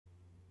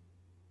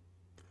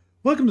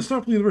Welcome to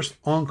Starfleet Universe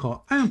On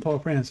Call. I am Paul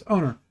France,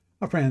 owner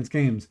of France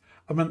Games.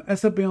 I'm an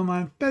SFB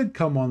Online,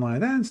 FedCom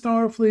Online, and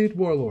Starfleet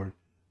Warlord.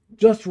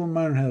 Just a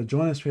reminder how to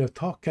join us. We have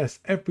TalkCast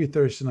every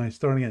Thursday night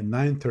starting at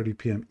 9:30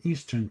 p.m.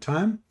 Eastern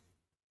Time.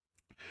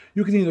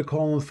 You can either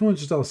call on the phone,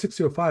 just dial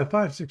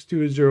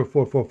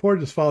 605-562-0444.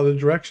 Just follow the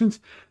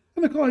directions,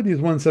 and the call ID is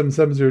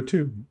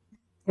 17702.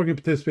 Or you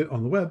can participate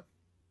on the web.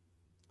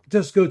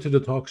 Just go to the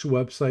TalkShoe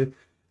website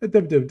at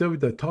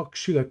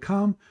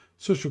www.talkshoe.com.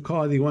 Search for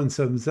call ID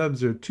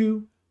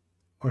 17702,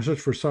 or search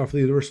for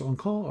Starfleet Universe On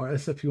Call or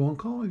SFU On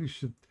Call.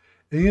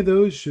 Any of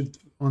those should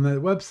on that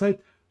website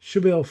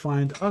should be able to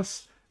find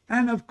us.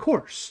 And of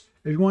course,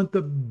 if you want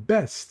the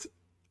best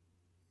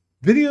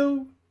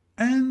video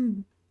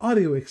and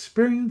audio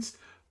experience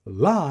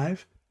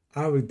live,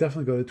 I would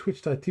definitely go to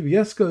twitch.tv.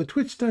 Yes, go to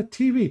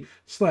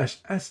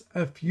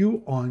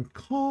twitch.tv/SFU On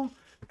Call,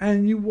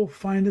 and you will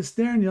find us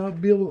there, and you'll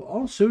be able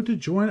also to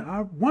join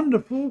our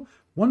wonderful,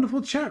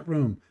 wonderful chat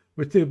room,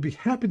 which they'll be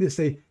happy to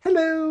say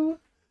hello.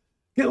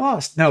 Get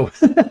lost. No,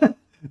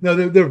 no,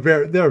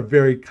 they're a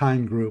very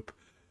kind group.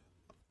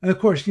 And of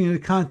course, you need to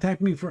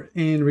contact me for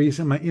any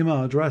reason. My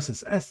email address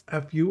is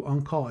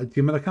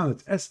sfuoncall@gmail.com.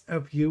 That's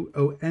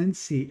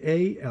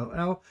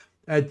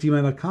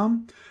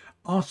sfuoncall@gmail.com.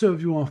 Also,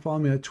 if you want to follow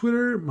me on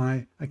Twitter,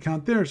 my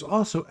account there is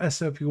also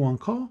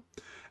sfuoncall.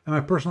 And my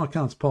personal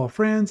account is Paul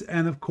Franz.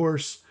 And of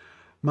course,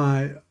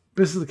 my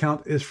business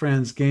account is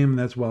Franz Game, and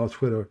that's while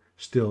Twitter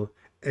still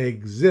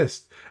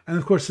exists. And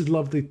of course, his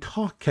lovely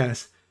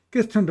TalkCast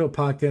gets turned into a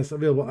podcast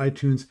available on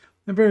iTunes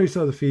and various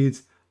other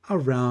feeds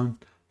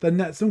around the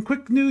net. Some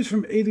quick news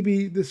from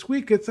ADB this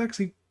week. It's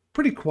actually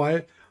pretty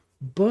quiet,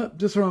 but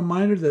just a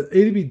reminder that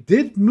ADB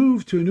did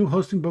move to a new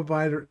hosting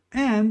provider.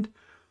 And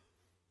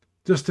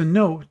just a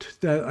note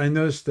that I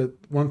noticed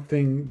that one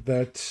thing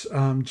that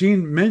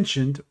Gene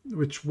mentioned,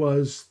 which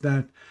was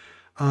that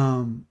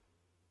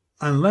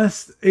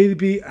unless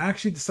ADB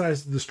actually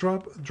decides to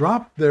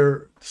drop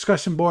their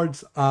discussion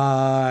boards,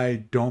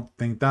 I don't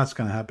think that's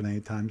going to happen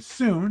anytime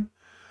soon.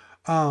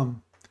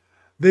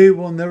 They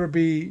will never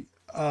be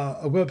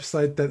a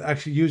website that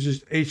actually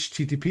uses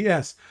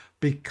HTTPS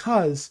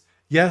because,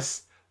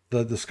 yes,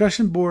 the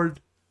discussion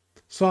board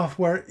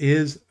software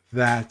is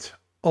that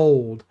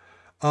old,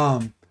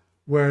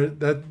 where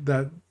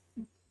that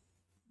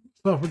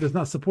software does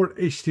not support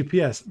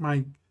HTTPS.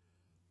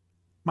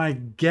 My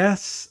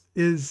guess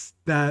is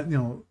that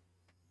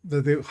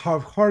that they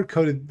have hard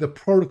coded the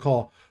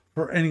protocol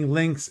for any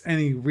links,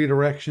 any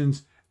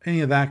redirections,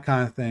 any of that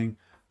kind of thing.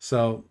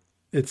 So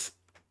it's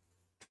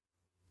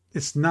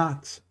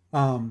not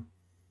in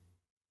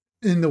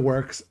the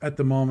works at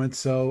the moment.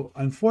 So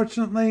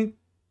unfortunately,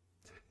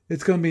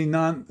 it's going to be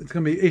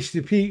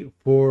HTTP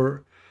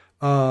for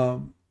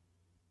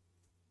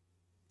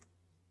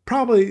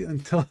probably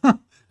until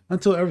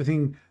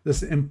everything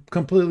just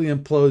completely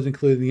implodes,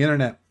 including the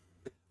internet.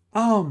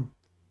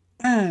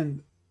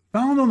 And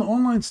found on the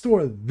online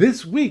store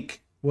this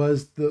week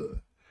was the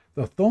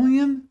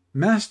Tholian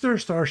Master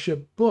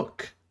Starship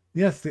book.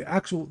 Yes, they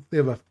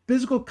have a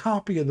physical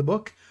copy of the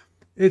book.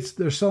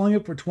 They're selling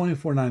it for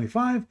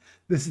 $24.95.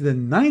 This is the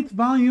 9th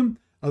volume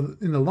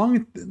in the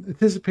long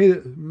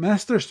anticipated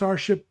Master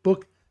Starship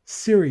book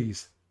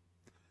series.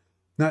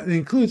 Now it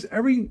includes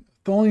every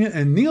Tholian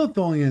and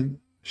Neo-Tholian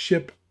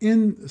ship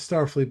in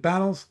Starfleet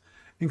battles,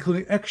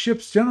 including X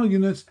ships, general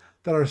units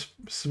that are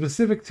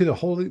specific to the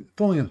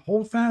Tholian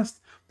Holdfast.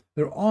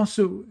 This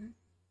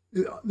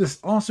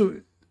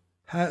also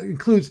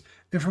includes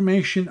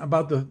information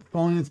about the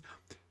Tholians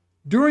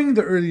during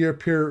the earlier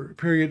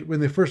period when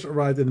they first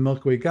arrived in the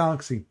Milky Way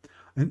galaxy.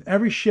 And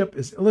every ship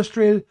is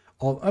illustrated.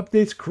 All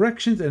updates,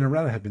 corrections, and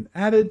errata have been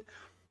added.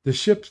 The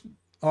ships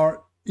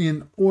are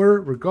in order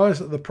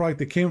regardless of the product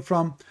they came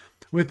from,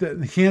 with the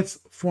enhanced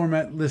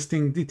format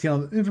listing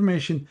detailed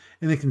information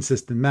in a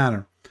consistent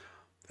manner.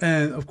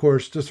 And of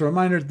course, just a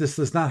reminder, this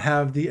does not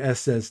have the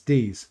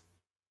SSDs.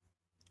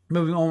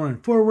 Moving on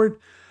and forward,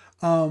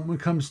 when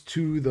it comes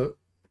to the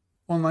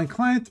online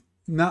client,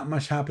 not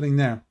much happening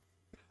there.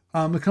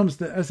 When it comes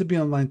to the SFB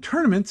Online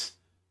tournament,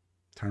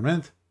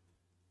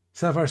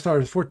 Sapphire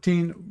Stars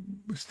 14,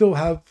 we still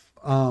have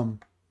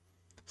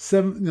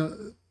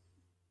 7.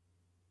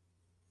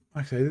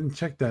 Actually, I didn't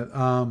check that.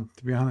 To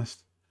be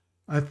honest,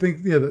 I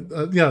think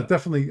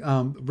definitely.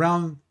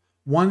 Round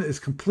 1 is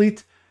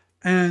complete,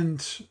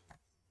 and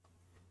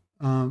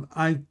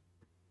I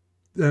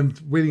am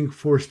waiting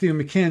for Stephen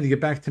McCann to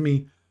get back to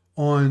me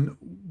on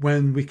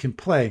when we can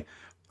play.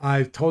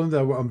 I told him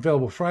that I'm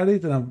available Friday,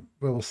 then I'm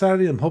available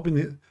Saturday. I'm hoping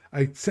that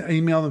I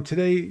emailed him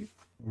today.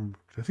 I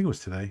think it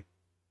was today.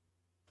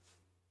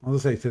 I'll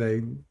just say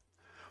today.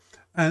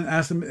 And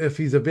asked him if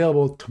he's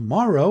available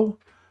tomorrow,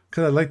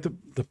 because I'd like to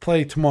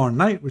play tomorrow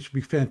night, which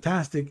would be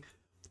fantastic.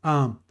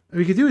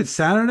 We could do it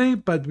Saturday,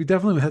 but we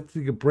definitely would have to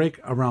take a break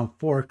around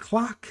 4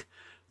 o'clock,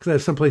 because I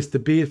have someplace to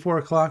be at 4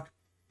 o'clock.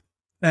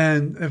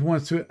 And if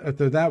wants to,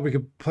 after that, we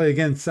could play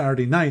again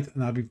Saturday night,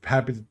 and I'll be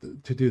happy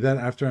to do that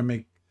after I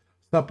make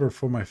supper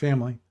for my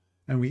family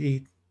and we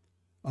eat.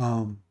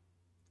 That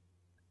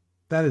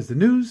is the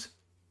news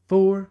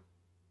for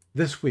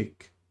this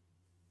week.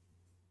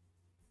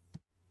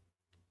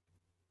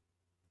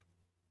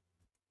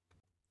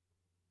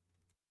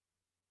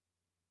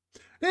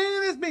 And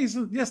it's me,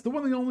 so yes, the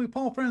one and only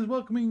Paul Friends,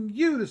 welcoming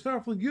you to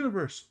Starfleet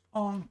Universe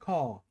on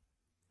Call.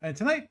 And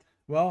tonight,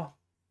 well,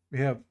 we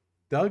have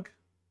Doug.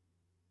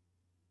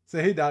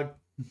 Say hey, Doug.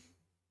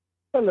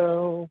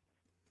 Hello.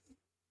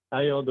 How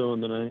y'all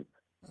doing tonight?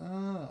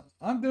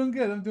 I'm doing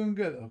good.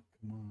 Oh,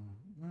 come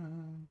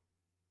on.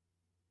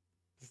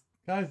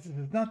 Guys, this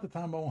is not the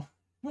time I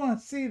want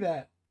to see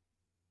that.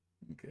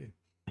 Okay.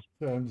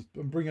 So I'm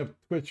bringing up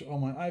Twitch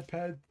on my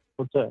iPad.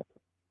 What's that?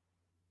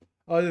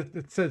 Oh,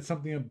 it said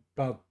something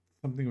about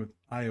something with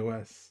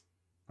iOS.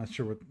 Not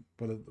sure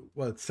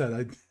what it said.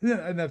 I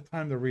didn't have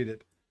time to read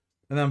it.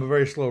 And I'm a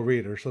very slow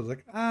reader, so I was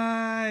like,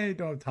 I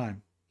don't have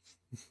time.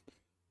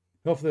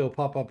 Hopefully it'll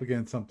pop up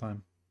again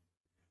sometime.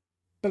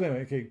 But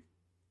anyway, okay.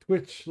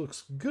 Twitch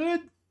looks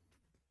good.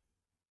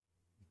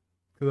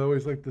 Because I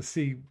always like to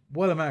see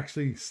what I'm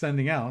actually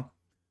sending out.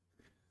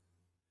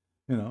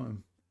 You know,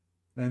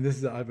 and this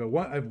is I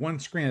have one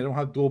screen. I don't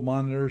have dual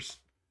monitors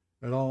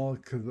at all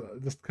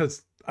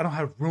because I don't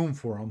have room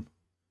for them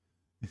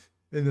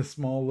in this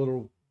small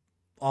little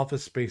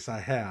office space I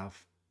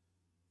have.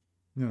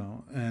 You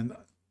know, and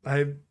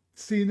I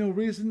see no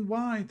reason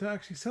why to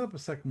actually set up a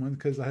second one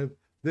because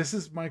this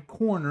is my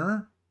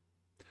corner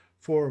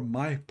for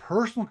my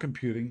personal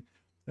computing,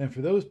 and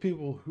for those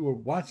people who are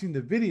watching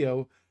the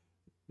video,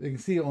 they can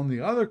see on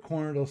the other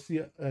corner. They'll see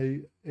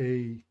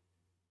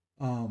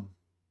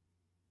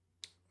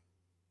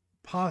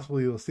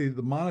possibly you'll see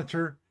the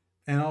monitor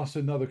and also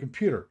another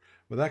computer.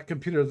 But that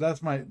computer,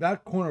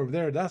 that corner over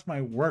there, that's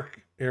my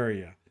work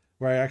area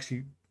where I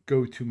actually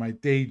go to my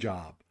day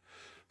job.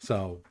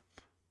 So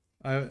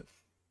I'm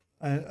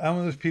one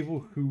of those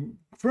people who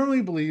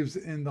firmly believes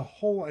in the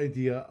whole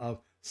idea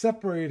of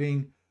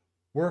separating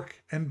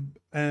work and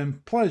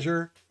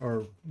pleasure,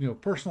 or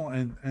personal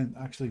and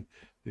actually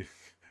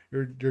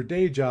your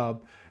day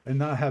job, and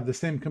not have the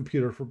same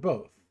computer for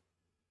both.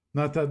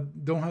 Not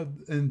that don't have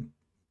and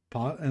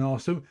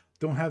also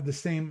don't have the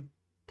same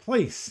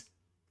place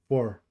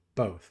for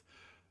both.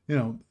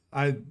 I'm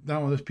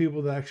not one of those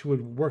people that actually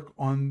would work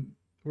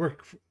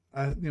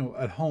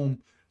at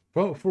home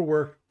for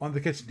work on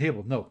the kitchen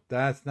table. No,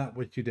 that's not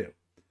what you do.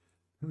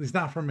 It's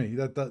not for me.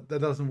 That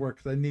doesn't work.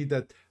 I need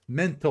that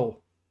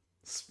mental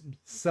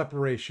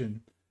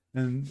separation.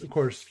 And of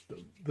course,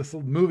 this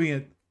moving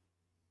it,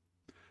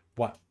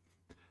 what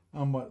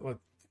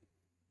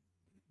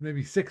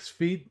maybe 6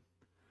 feet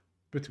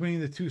between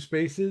the two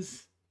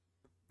spaces.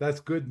 That's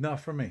good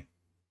enough for me.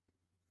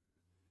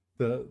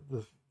 The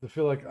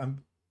feel like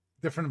I'm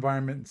different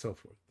environment and so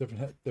forth,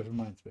 different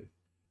mind space.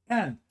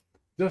 And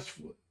just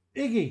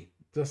Iggy,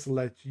 just to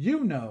let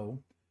you know,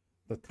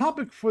 the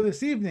topic for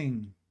this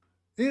evening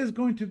is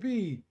going to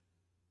be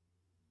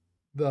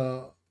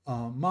the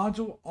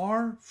module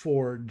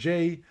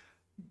R4J,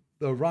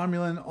 the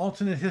Romulan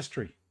alternate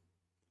history,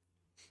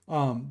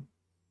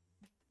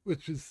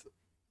 which is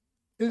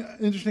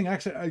interesting.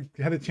 Actually, I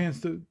had a chance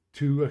to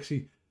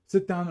actually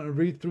sit down and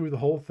read through the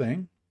whole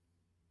thing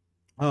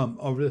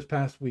over this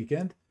past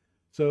weekend.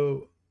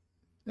 So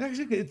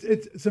actually,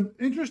 it's some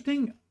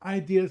interesting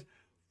ideas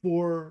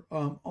for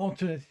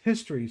alternate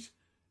histories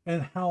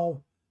and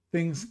how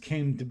things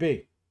came to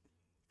be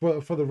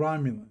for the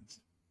Romulans.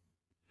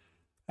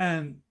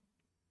 And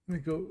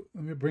let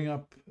me bring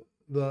up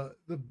the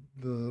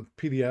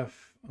PDF.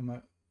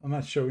 I'm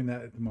not showing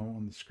that at the moment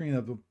on the screen.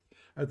 At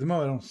the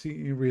moment, I don't see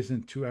any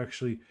reason to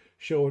actually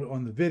show it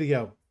on the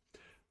video.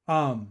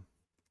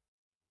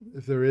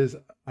 If there is,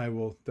 I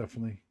will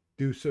definitely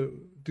do so.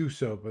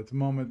 But at the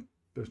moment,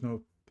 there's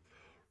no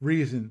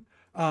reason.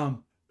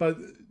 But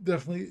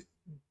definitely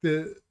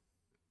the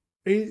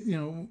A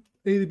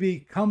to B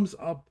comes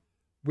up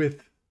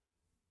with,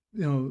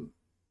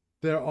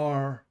 there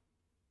are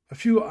a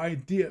few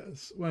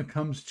ideas when it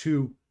comes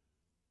to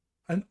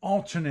an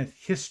alternate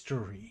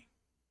history,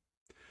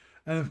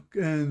 and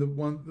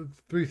the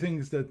three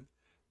things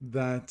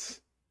that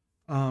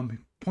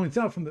points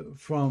out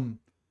from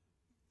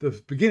the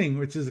beginning,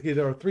 which is, okay,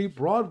 there are three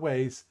broad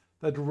ways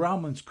that the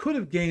Romulans could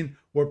have gained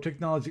warp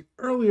technology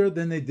earlier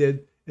than they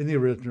did in the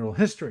original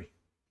history.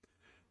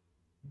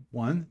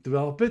 1,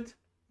 develop it.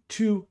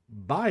 2,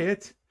 buy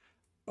it.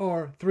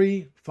 Or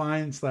 3,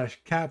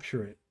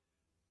 find/capture it.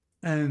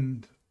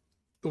 And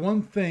the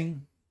one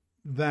thing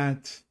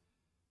that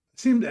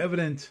seemed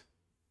evident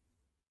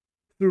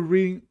through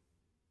reading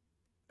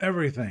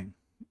everything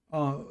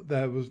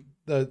that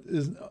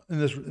is in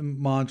this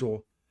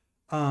module,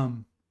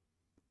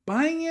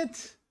 buying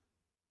it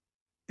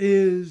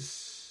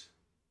is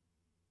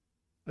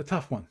a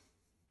tough one.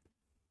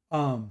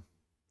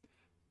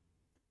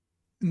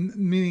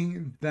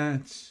 Meaning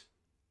that's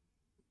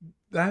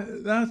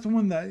the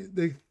one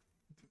that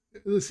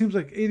it seems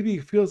like A to B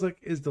feels like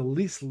is the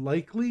least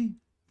likely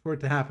for it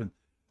to happen.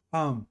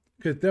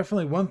 Because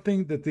definitely one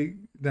thing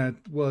that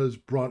was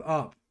brought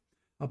up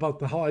about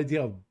the whole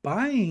idea of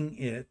buying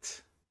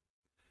it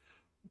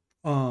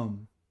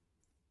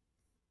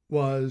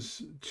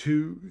was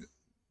to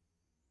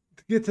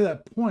get to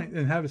that point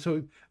and have it so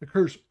it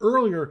occurs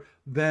earlier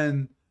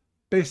than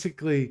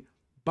basically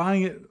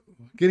buying it,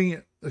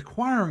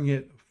 acquiring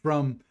it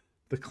from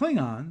the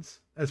Klingons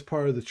as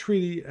part of the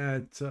treaty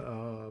at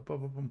let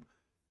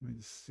me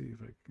just see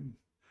if I can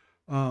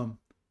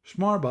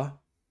Shmarba.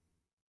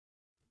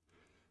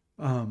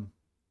 And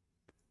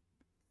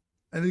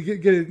they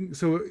get it,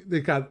 so they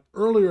got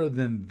earlier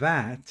than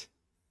that.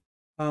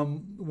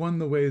 One of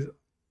the ways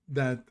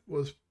that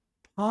was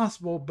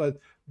possible, but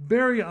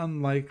very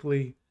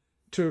unlikely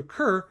to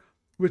occur,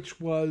 which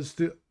was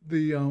the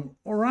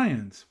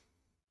Orions,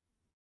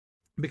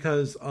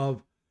 because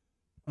of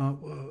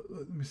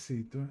let me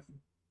see, do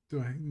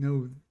I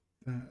know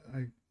that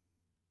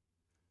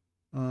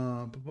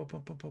I'm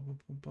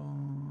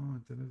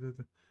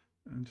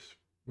just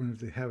wondering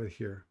if they have it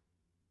here.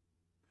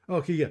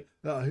 Okay, yeah.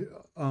 Now,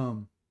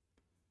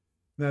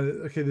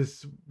 okay, this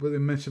is what they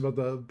mentioned about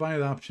the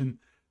buying option.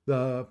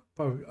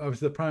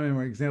 Obviously the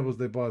primary examples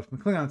they bought from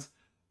the Klingons.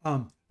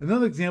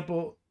 Another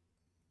example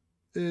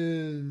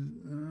is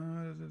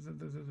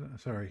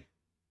sorry,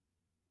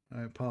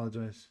 I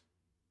apologize.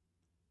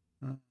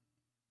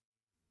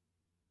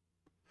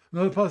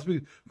 Another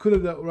possibility could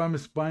have that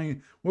Romulus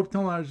buying warp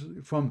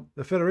technology from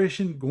the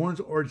Federation, Gorns,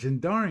 or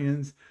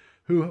Gendarians,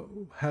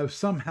 who have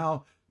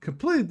somehow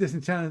completely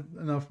disenchanted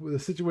enough with the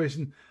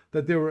situation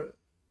that they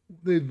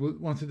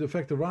wanted to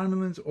affect the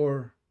Romulans,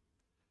 or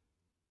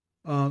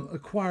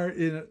acquire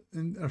it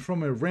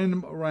from a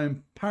random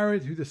Orion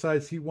pirate who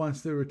decides he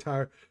wants to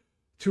retire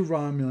to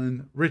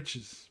Romulan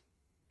riches.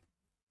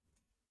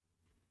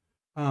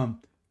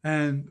 But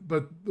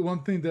the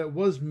one thing that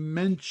was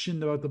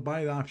mentioned about the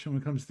buy option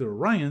when it comes to the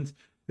Orions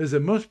is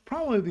that most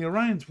probably the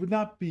Orions would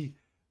not be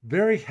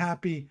very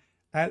happy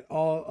at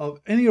all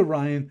of any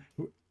Orion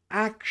who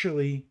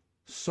actually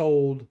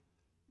sold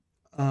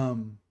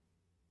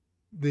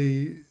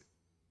the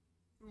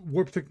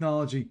warp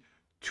technology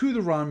to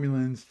the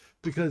Romulans,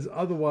 because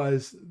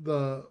otherwise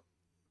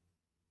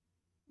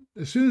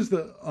as soon as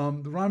the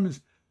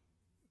Romulans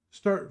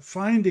start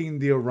finding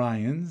the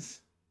Orions,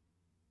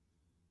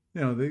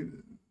 they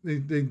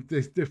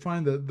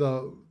find that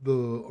the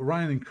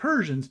Orion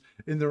incursions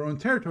in their own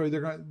territory,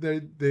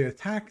 they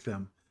attack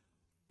them,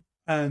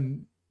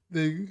 and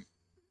the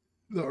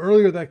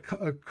earlier that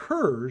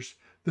occurs,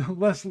 the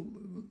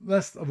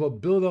less of a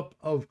buildup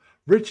of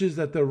riches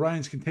that the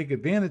Orions can take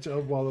advantage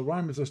of, while the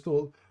Romulans are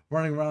still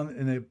running around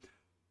in a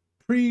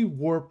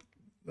pre-warp,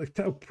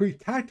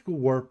 pre-tactical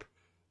warp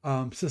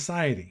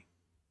society.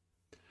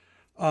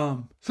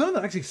 Some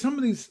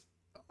of these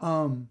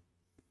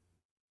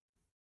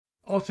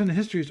alternate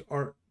histories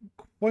are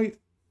quite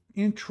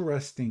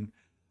interesting.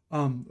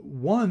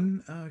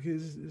 One,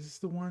 is this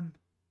the one?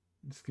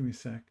 Just give me a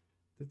sec.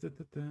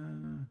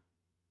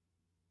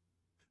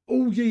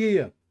 Oh,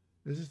 yeah.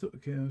 Is this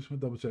okay? I just want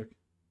to double check.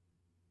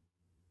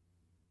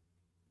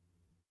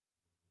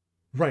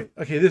 Right.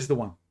 Okay, this is the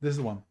one.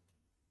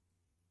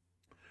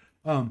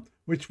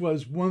 Which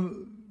was one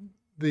of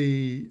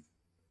the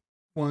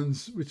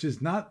ones which is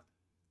not.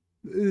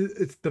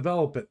 It's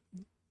developed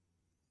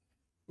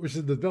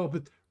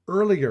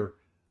earlier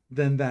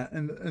than that,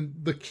 and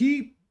the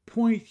key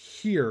point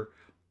here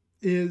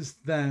is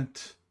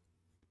that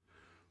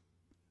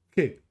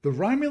the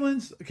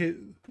Romulans.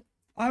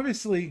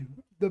 Obviously,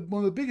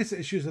 one of the biggest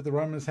issues that the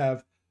Romulans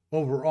have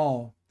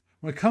overall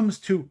when it comes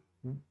to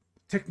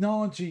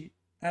technology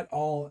at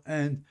all,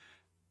 and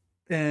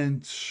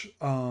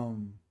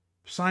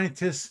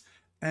scientists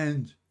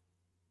and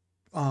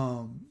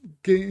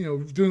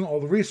doing all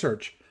the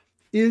research,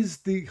 is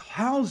the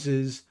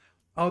houses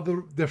of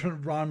the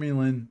different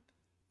Romulan,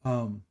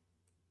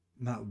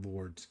 not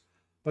lords,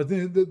 but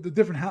the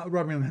different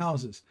Romulan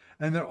houses,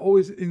 and they're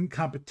always in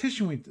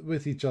competition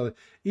with each other.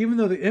 Even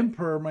though the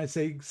Emperor might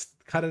say,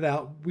 "Cut it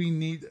out. We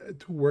need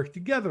to work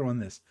together on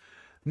this."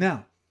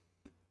 Now,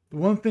 the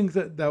one thing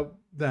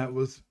that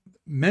was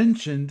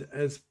mentioned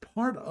as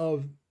part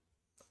of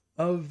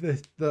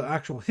the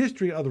actual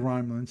history of the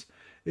Romulans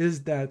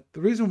is that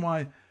the reason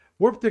why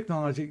warp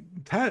technology,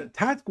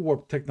 tactical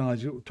warp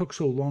technology, took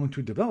so long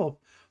to develop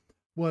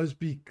was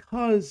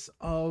because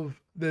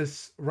of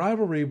this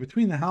rivalry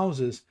between the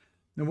houses.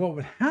 And what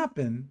would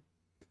happen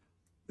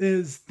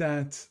is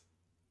that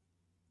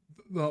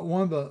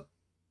one of the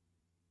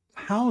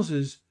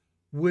houses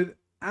would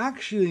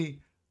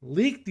actually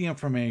leak the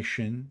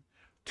information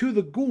to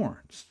the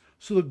Gorns.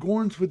 So the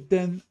Gorns would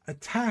then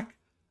attack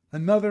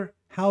another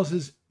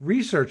house's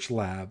research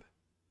lab,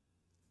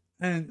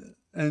 and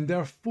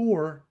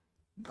therefore,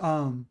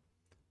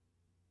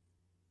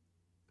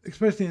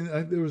 especially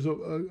there was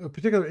a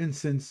particular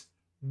instance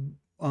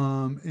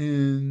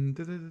in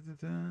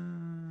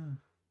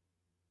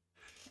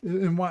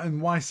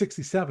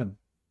Y67,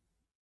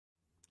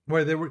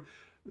 where they were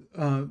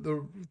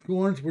the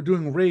Gorns were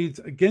doing raids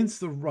against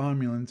the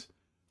Romulans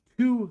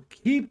to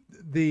keep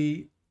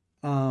the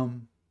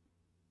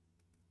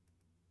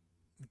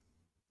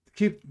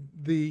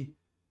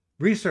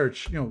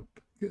research,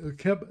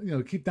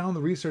 keep down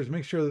the research,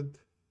 make sure that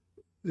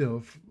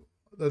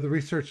that the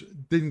research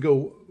didn't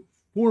go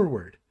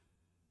forward.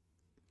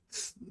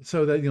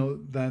 so that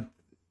that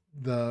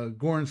the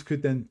Gorns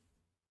could then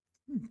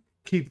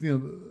keep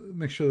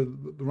make sure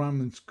that the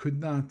Romulans could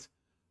not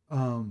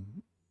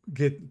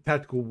get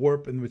tactical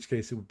warp, in which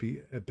case it would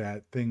be a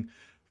bad thing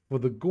for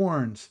the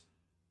Gorns.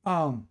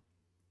 And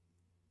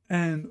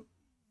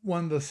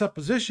one of the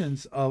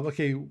suppositions of which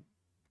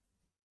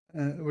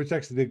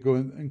actually they go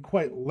in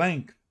quite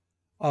length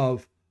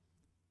of,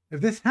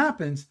 if this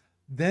happens,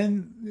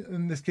 then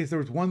in this case there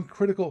was one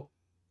critical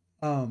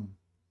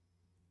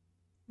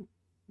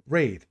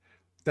raid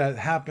that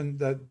happened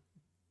that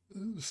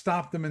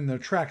stopped them in their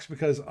tracks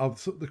because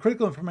of the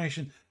critical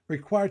information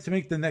required to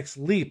make the next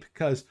leap,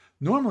 because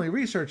normally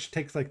research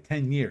takes like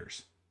 10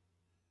 years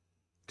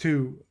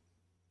to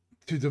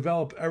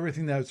develop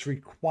everything that's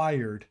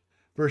required,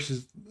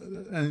 versus,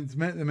 and it's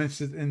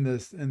mentioned in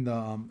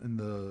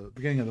the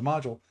beginning of the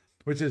module,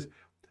 which is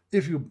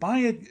if you buy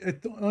it,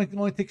 it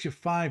only takes you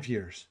 5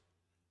 years.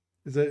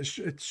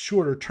 It's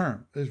shorter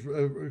term, it's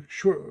a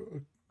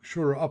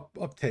shorter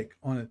uptake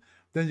on it.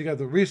 Then you got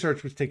the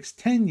research, which takes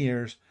 10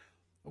 years,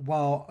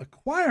 while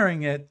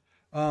acquiring it,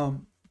 I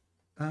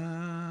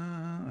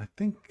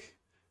think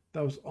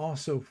that was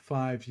also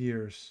 5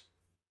 years.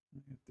 I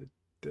have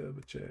to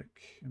double check.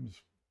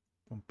 Just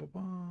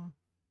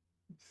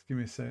give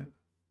me a second.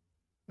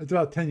 It's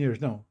about 10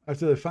 years. No,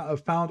 after they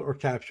found or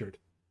captured.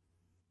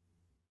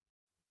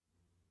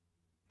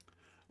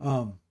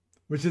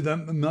 Which is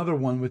another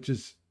one which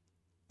is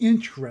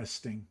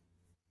interesting.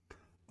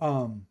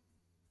 Because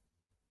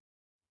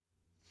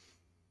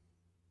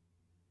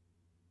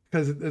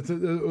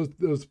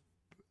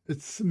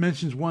it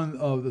mentions one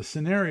of the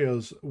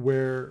scenarios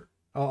where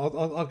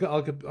I'll get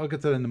to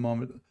that in a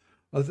moment.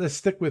 Let's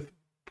stick with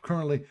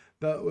currently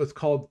what's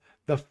called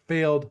the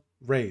failed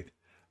raid,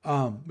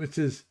 which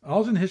is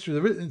also in history.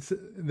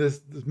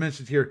 This is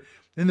mentioned here.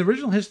 In the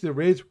original history, the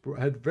raids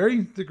had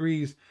varying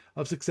degrees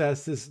of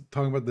success. This is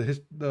talking about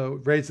the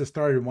raids that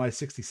started in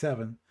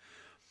Y67.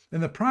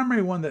 And the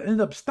primary one that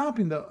ended up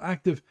stopping the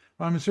active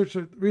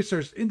Romulan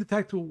research into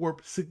tactical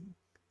warp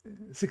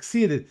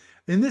succeeded.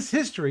 In this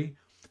history,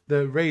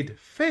 the raid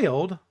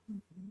failed.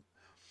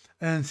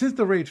 And since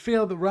the raid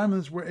failed, the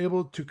Romulans were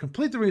able to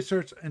complete the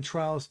research and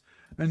trials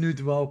and new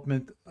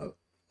development,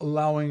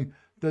 allowing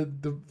the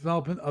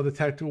development of the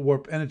tactical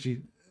warp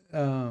energy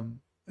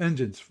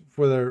engines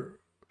for their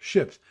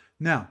ships.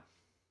 Now,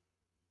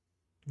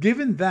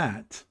 given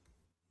that,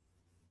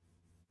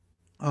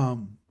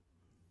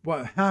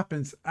 what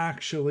happens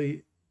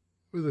actually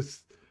with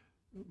this,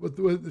 what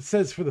it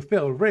says for the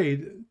failed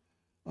raid,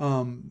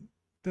 here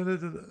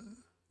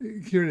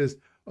it is,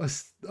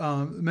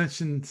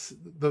 mentions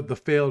the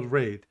failed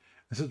raid.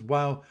 It says,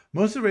 while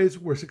most of the raids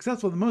were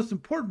successful, the most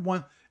important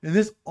one in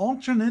this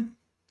alternative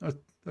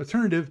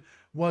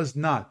was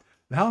not.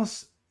 The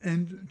House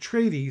and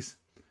Trades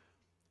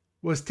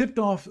was tipped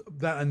off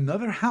that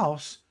another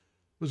house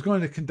was going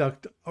to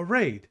conduct a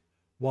raid.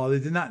 While they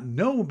did not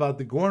know about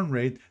the Gorn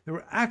raid, they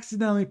were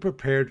accidentally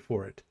prepared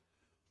for it.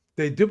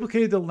 They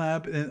duplicated the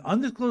lab in an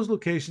undisclosed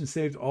location,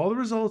 saved all the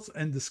results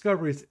and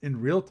discoveries in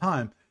real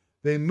time.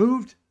 They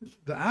moved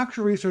the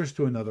actual research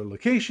to another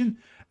location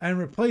and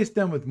replaced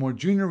them with more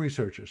junior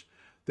researchers.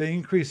 They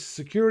increased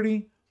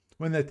security.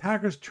 When the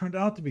attackers turned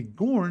out to be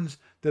Gorns,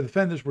 the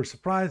defenders were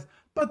surprised,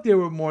 but they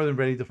were more than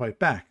ready to fight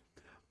back.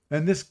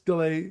 And this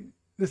delayed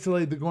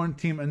the Gorn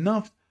team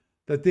enough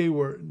that they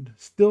were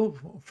still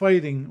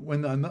fighting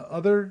when the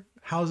other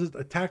house's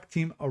attack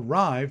team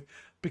arrived.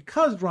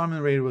 Because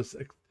Romulan raid was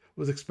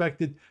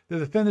expected, the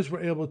defenders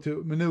were able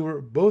to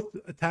maneuver both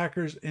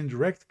attackers in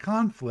direct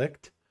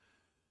conflict,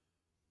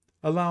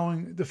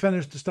 allowing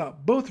defenders to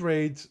stop both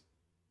raids,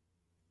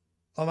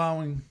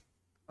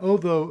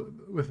 although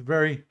with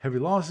very heavy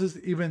losses,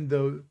 even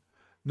though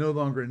no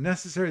longer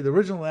necessary. The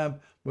original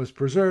lab was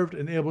preserved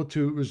and able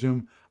to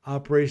resume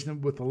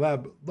operation with the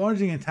lab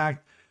largely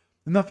intact.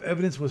 Enough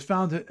evidence was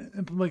found to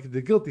implicate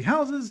the guilty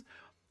houses,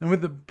 and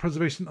with the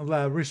preservation of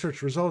lab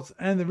research results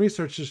and the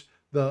researchers,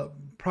 the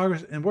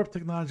progress in warp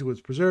technology was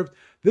preserved.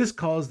 This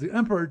caused the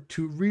Emperor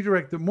to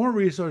redirect more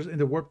resources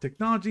into warp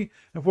technology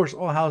and force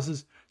all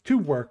houses to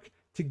work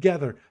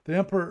together. The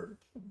Emperor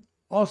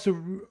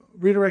also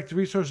redirected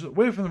resources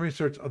away from the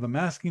research of the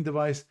masking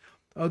device,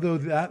 although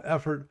that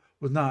effort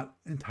was not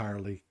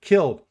entirely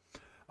killed.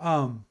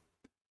 And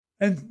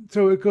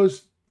so it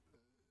goes.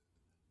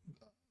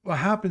 What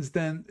happens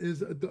then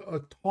is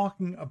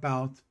talking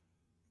about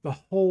the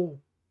whole,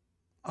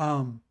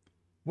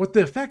 what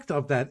the effect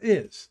of that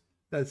is.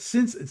 That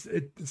since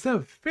instead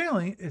of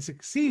failing, it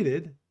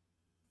succeeded.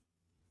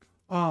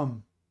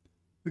 The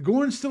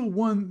Gorn still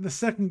won the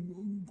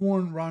second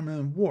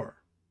Gorn-Romulan War.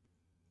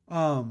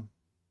 And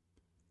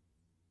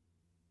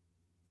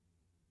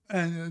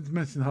it's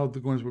mentioned how the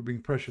Gorns were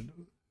being pressured.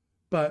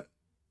 But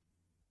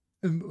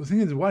the thing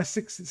is,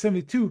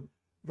 Y672,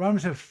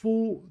 Romulans have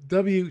full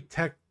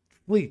W-Tech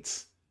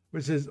fleets,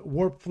 which is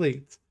warp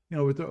fleets,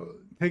 with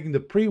taking the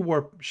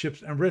pre-warp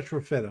ships and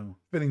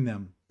retrofitting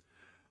them.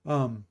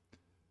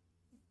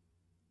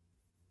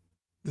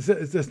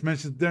 It's just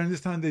mentioned during this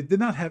time they did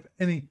not have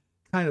any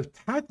kind of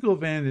tactical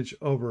advantage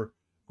over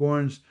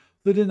Gorns.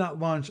 They did not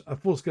launch a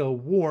full-scale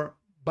war,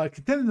 but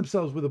contented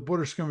themselves with the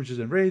border skirmishes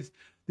and raids.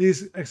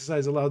 These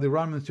exercises allowed the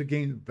Romulans to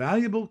gain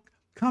valuable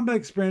combat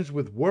experience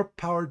with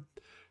warp-powered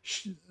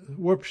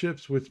warp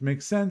ships, which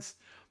makes sense.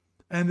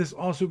 And this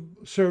also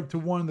served to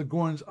warn the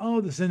Gorns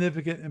of the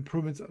significant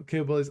improvements of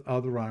capabilities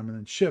of the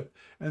Romulan ship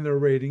and their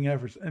raiding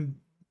efforts. And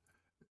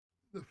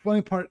the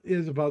funny part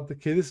is about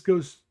this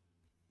goes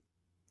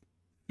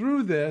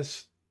through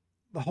this,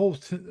 the whole,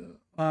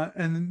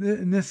 and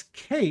in this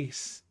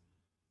case,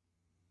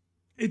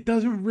 it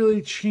doesn't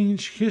really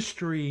change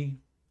history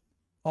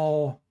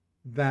all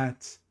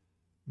that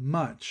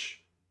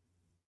much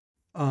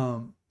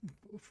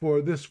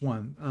for this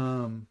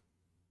one.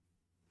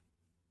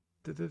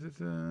 It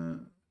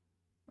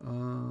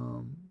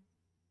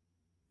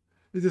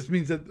just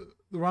means that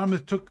the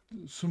Romulans took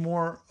some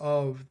more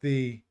of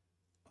the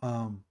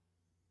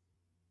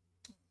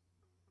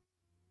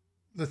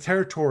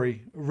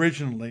territory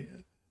originally,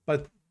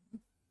 but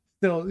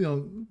still,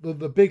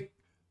 the big,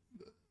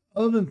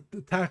 other than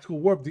the tactical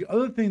warp, the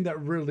other thing that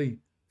really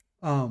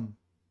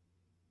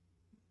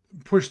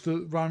pushed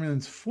the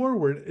Romulans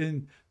forward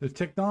in the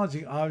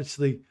technology,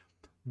 obviously,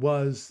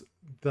 was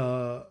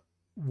the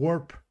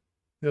warp,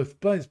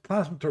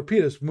 plasma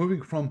torpedoes,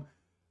 moving from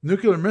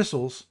nuclear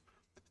missiles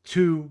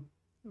to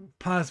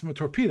plasma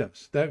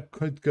torpedoes that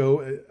could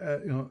go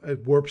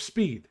at warp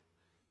speed.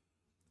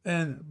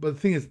 But the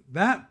thing is,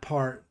 that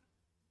part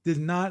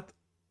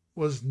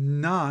was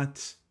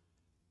not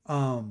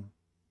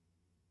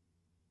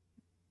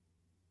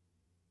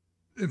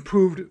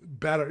improved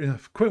better,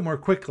 more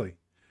quickly.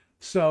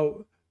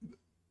 So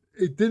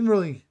it didn't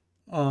really,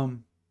 at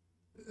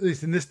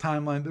least in this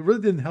timeline, it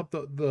really didn't help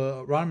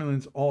the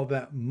Romulans all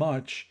that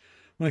much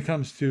when it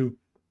comes to,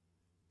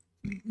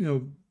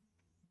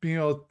 being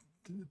able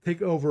to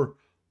take over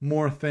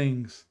more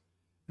things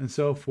and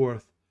so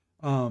forth.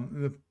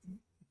 The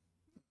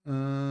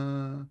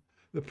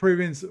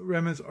previous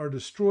remnants are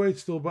destroyed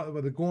still by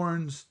the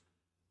Gorns,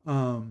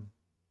 and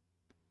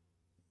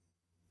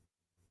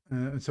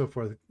so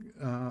forth.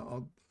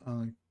 I'll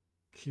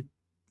keep.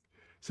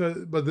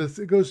 So, but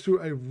it goes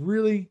through a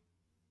really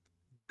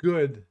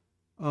good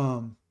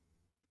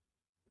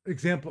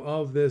example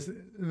of this.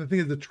 And the thing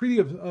is, the Treaty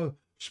of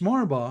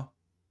Schmarba,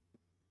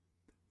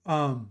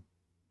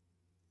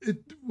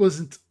 it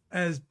wasn't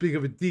as big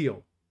of a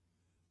deal.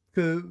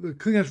 Because the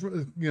Klingons,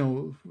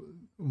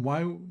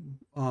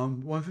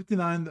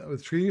 159, the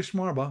Treaty of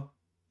Schmarba,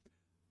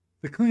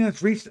 the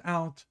Klingons reached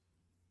out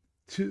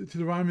to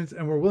the Romulans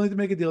and were willing to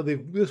make a deal.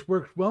 This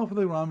worked well for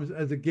the Romulans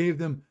as it gave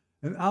them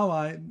an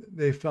ally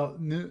they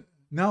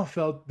now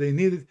felt they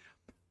needed,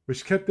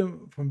 which kept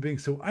them from being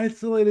so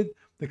isolated.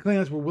 The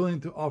Klingons were willing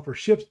to offer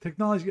ships,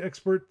 technology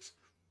experts,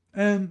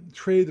 and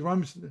trade. The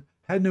Romulans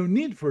had no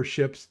need for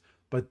ships,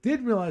 but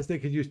did realize they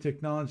could use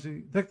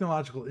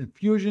technological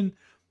infusion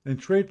and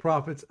trade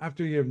profits.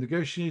 After a year of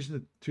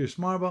negotiation to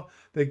Schmarba,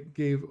 they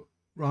gave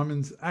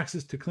Romulans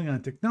access to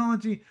Klingon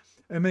technology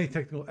and many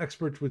technical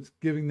experts, with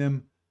giving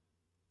the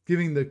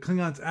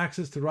Klingons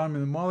access to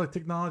Romulan Mauler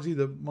technology.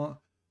 The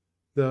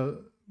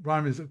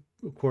Romulans, of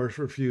course,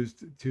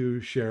 refused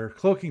to share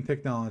cloaking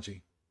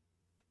technology.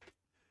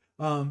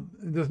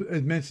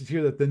 It mentions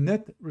here that the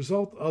net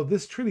result of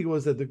this treaty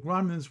was that the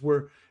Romulans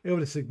were able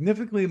to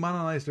significantly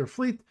modernize their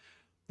fleet.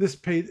 This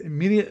paid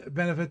immediate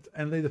benefit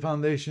and laid the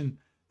foundation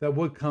that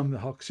would come the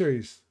Hulk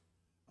series.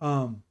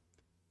 And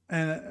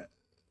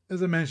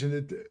as I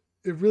mentioned,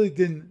 it really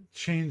didn't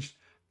change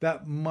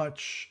that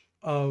much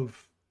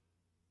of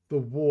the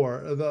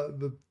war.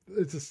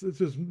 It's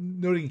just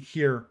noting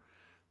here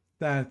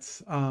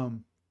that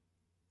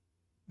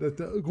that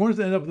the Gorns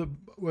ended up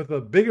with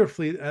a bigger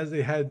fleet, as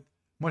they had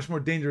much more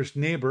dangerous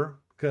neighbor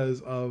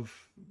because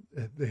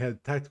they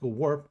had tactical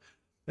warp.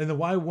 And the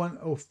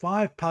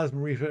Y105 plasma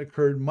refit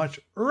occurred much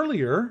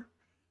earlier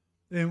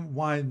in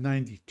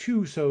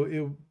Y92.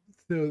 So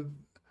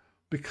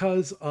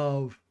because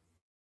of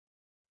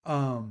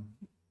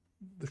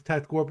the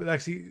tactical warp,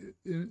 it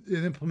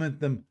implemented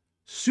them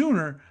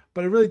sooner,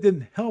 but it really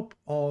didn't help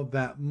all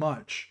that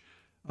much.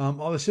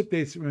 All the ship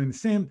dates remain the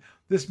same.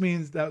 This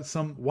means that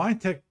some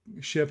Y-Tech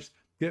ships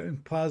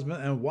get plasma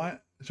and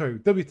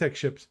W-Tech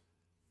ships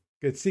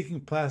get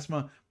seeking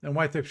plasma, and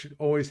Y-Tech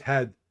always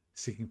had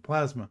seeking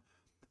plasma.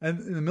 And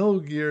in the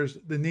middle years,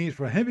 the need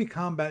for a heavy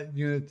combat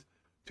unit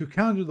to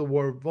counter the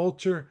war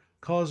Vulture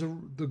caused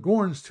the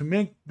Gorns to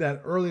make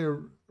that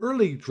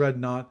early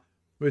dreadnought,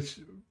 which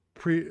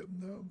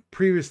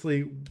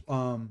previously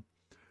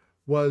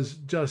was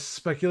just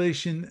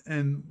speculation,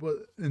 and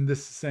this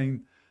is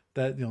saying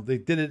that they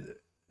did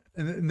it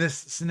in this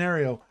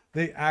scenario.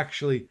 They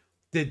actually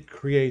did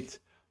create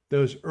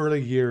those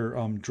early year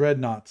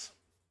dreadnoughts.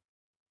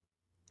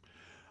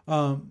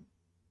 And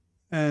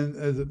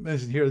as I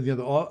mentioned here,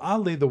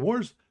 oddly, the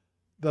wars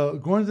the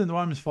Gorns and the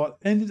Romulans fought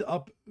ended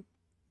up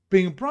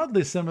being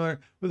broadly similar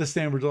with the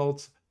same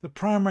results. The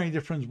primary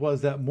difference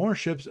was that more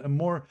ships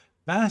and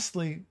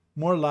vastly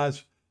more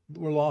lives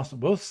were lost on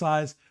both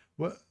sides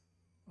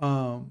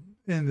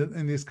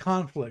in these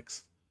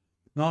conflicts.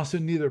 And also,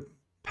 neither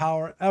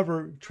power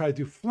ever tried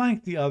to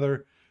flank the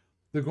other,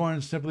 the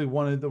Gorns simply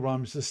wanted the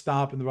Romulans to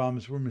stop, and the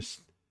Romulans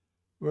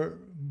were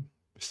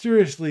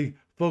mysteriously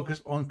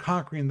focused on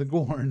conquering the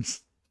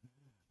Gorns.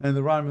 And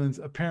the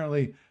Romulans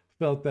apparently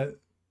felt that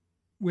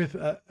with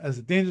as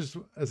dangerous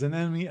as an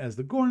enemy as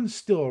the Gorns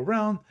still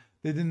around,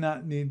 they did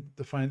not need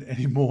to find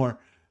any more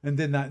and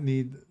did not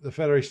need the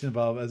Federation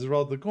involved. As a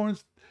result, the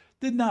Gorns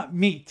did not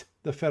meet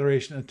the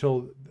Federation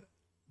until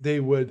they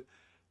would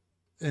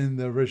in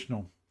the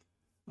original.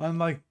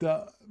 Unlike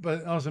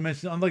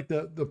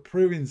the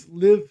Peruvians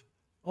live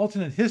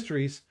alternate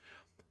histories,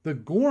 the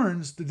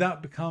Gorns did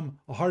not become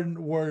a hardened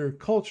warrior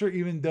culture,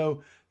 even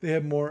though they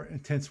had more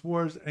intense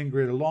wars and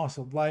greater loss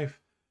of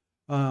life.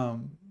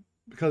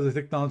 Because of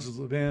the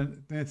technological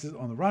advances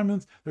on the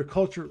Romulans, their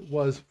culture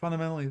was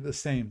fundamentally the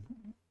same.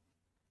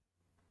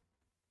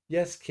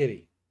 Yes,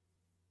 Kitty.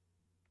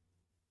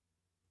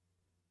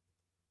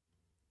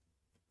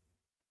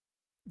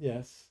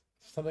 Yes,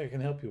 something I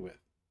can help you with.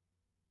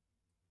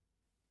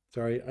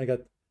 Sorry, I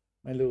got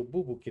my little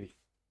boo-boo kitty.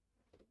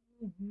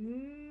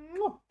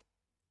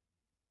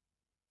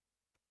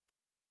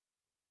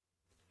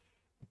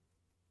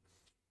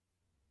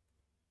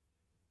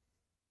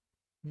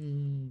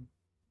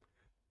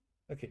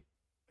 Okay,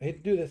 I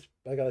hate to do this,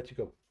 but I gotta let you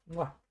go.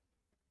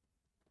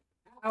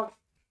 Ow.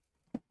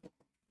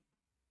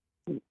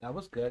 That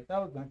was good.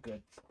 That was not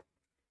good.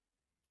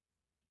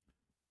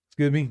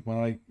 Excuse me when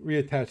I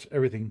reattach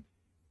everything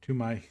to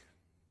my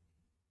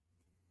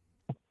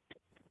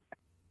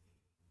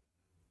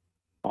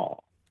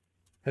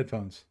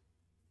headphones.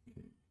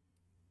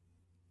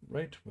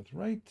 Right with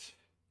right.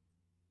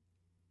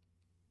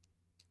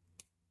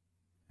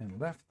 And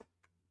left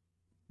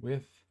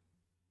with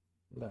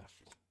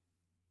left.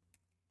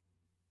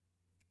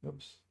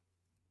 Oops.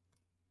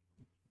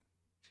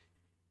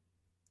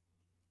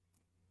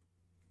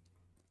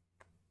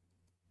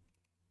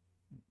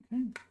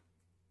 Okay.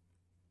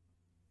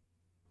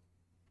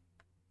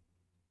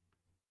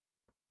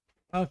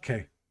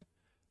 Okay.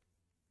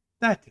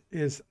 That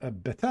is a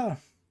better.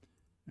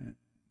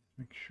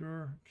 Make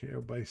sure. Okay,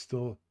 everybody's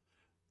still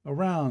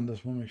around.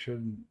 Just want to make sure I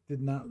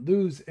did not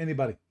lose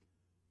anybody.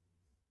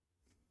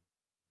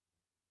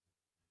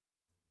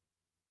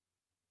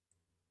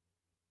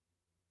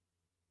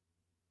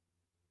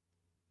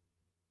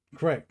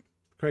 Correct,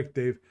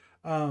 Dave.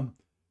 And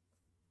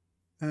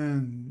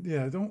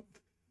yeah, don't.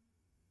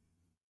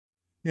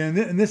 Yeah,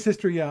 in this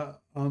history, as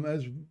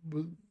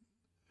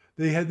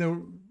they had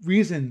no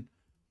reason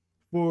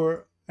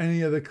for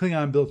any of the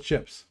Klingon-built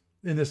ships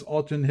in this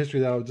alternate history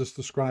that I was just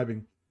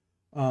describing.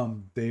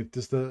 Dave,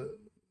 just to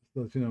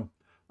let you know,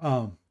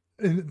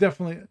 and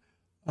definitely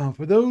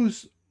for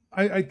those,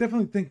 I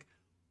definitely think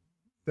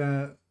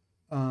that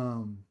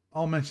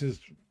I'll mention this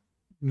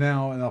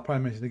now, and I'll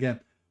probably mention it again,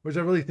 which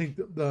I really think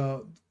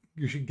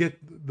you should get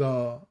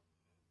the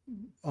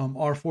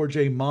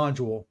R4J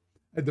module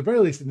at the very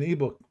least in the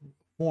ebook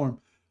form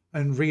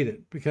and read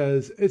it,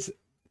 because it's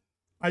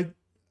one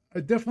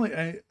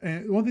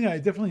thing I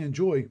definitely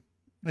enjoyed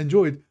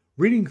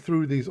reading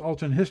through these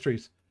alternate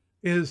histories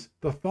is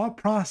the thought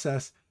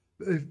process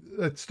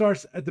that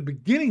starts at the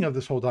beginning of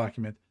this whole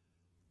document,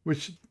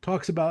 which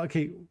talks about,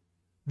 okay,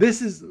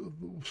 this is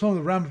some of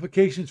the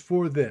ramifications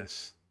for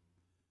this.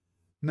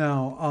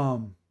 Now,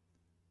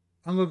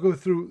 I'm going to go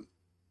through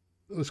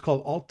what's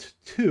called Alt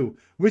 2,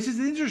 which is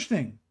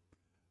interesting,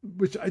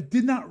 which I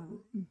did not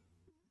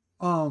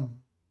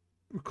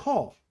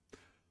recall.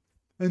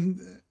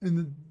 And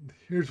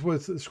here's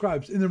what it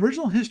describes. In the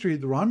original history,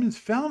 the Romulans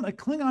found a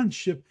Klingon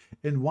ship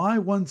in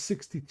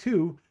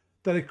Y-162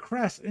 that had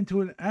crashed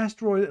into an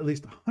asteroid at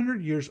least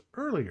 100 years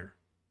earlier.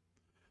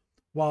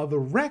 While the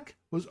wreck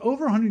was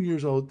over 100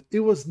 years old,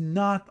 it was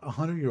not a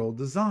 100-year-old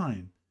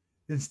design.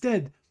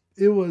 Instead,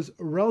 it was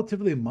a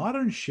relatively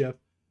modern ship.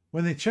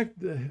 When they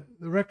checked on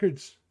the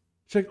records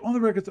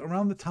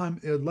around the time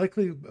it had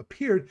likely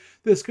appeared,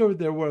 they discovered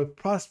there were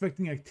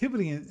prospecting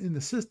activity in the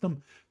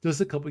system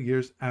just a couple of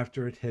years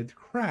after it had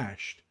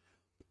crashed.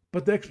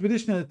 But the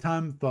expedition at the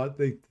time thought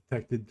they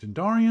detected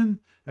Gendarian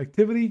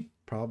activity,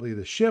 probably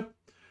the ship,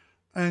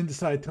 and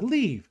decided to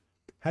leave.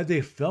 Had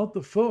they felt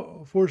the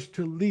force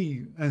to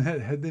leave, and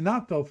had they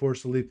not felt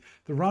forced to leave,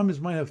 the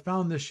Romulans might have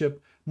found this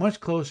ship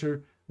much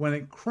closer when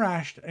it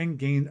crashed and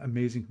gained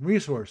amazing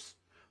resource.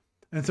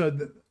 And so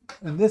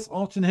in this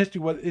alternate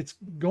history, what it's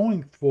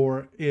going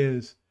for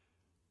is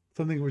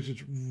something which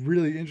is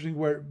really interesting,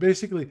 where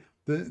basically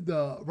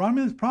the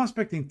Romulan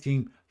prospecting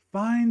team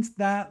finds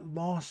that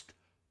lost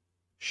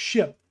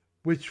ship,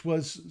 which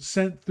was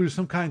sent through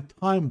some kind of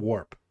time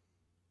warp.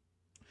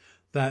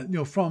 That,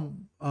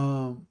 from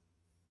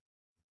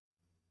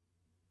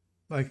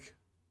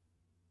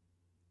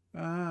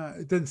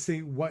it doesn't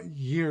say what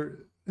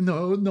year.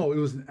 No, it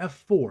was an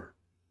F4.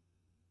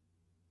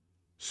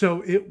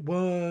 So it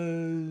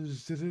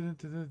was. It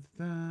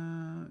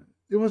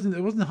wasn't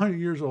 100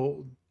 years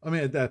old. I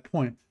mean, at that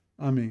point,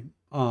 it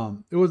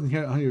wasn't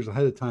here 100 years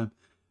ahead of time.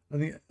 I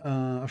think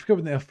I forget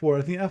when the F4.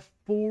 I think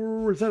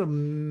F4 is that a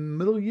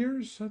middle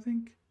years. I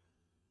think.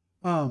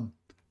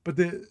 But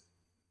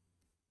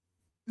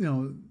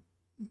Unknown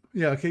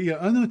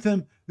to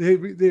them, they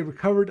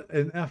recovered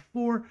an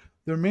F4.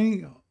 The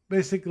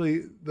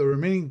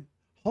remaining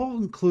hull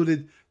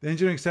included the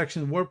engineering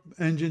section, warp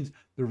engines,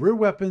 the rear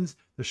weapons,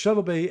 the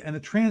shuttle bay, and the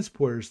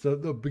transporters.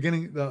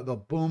 The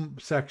boom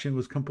section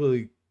was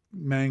completely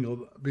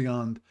mangled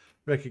beyond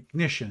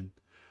recognition.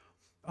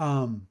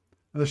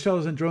 The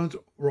shuttles and drones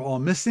were all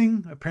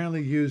missing,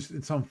 apparently used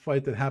in some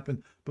fight that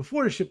happened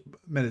before the ship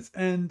met its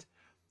end.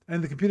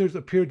 And the computers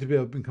appeared to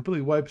have been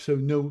completely wiped, so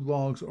no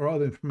logs or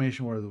other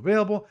information were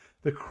available.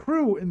 The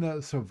crew in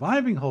the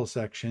surviving hull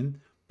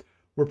section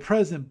were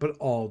present, but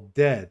all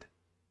dead.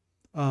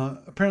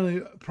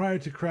 Apparently, prior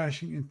to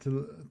crashing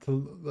into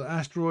the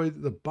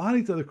asteroid, the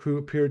bodies of the crew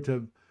appeared to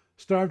have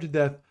starved to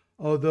death,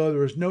 although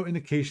there was no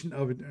indication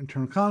of an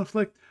internal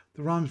conflict.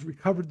 The Romulans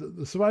recovered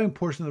the surviving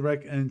portion of the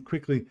wreck and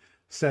quickly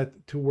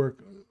set to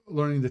work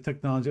learning the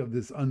technology of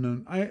these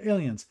unknown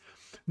aliens.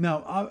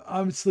 Now,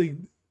 obviously,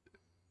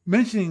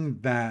 mentioning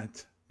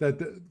that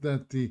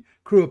the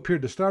crew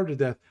appeared to starve to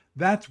death,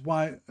 that's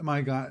why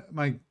my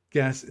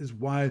guess is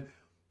why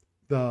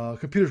the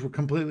computers were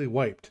completely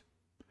wiped.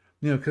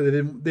 Because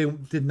they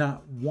did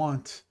not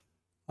want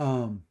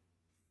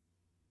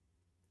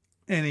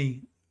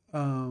any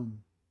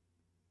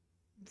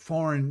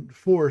foreign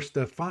force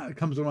that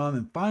comes around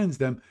and finds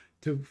them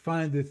to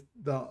find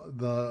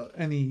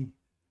any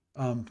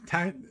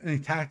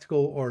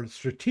tactical or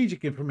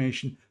strategic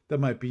information that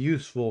might be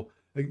useful,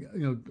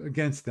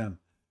 against them.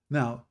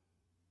 Now,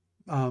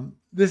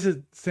 this is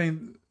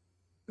saying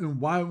in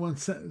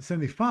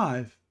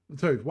Y75,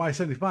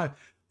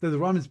 that the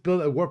Romans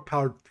built a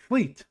warp-powered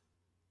fleet.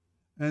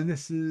 And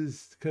this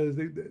is because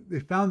they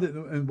found it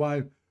in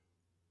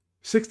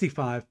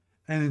Y65,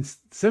 and in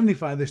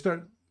 75 they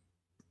start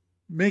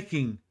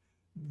making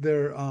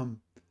their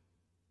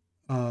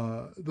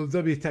the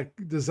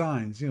WTech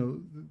designs.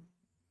 The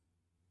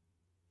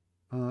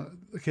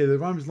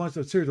Romans launched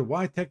a series of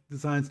Y-Tech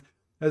designs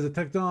as a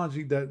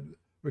technology that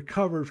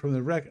recovered from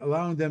the wreck,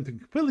 allowing them to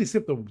completely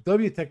skip the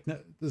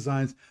WTech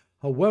designs.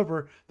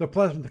 However, the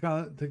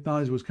plasma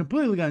technology was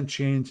completely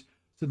unchanged,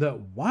 so that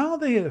while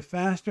they had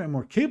faster and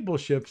more capable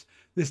ships,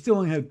 they still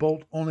only had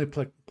bolt-only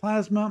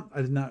plasma.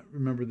 I did not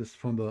remember this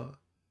from the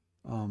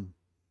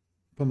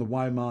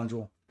Y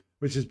module,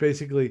 which is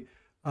basically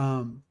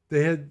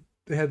they had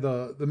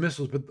the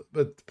missiles,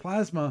 but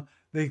plasma,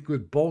 they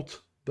could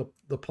bolt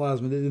the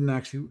plasma. They didn't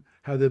actually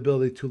have the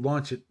ability to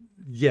launch it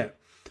yet.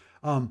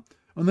 On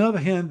the other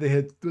hand, they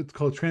had what's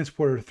called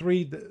Transporter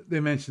 3. They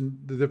mentioned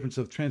the difference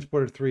of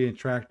Transporter 3 and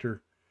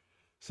Tractor.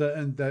 So,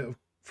 and that,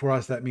 for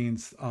us, that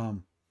means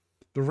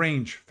the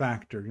range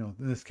factor. In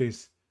this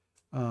case,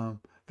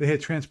 they had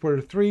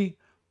Transporter 3,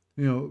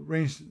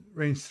 range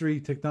 3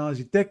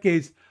 technology,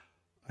 decades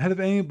ahead of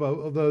any,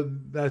 although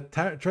that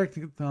tractor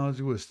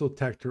technology was still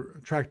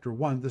Tractor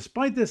 1.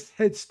 Despite this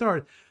head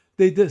start,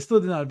 they still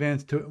did not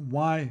advance to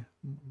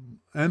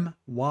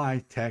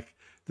MY Tech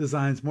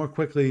designs more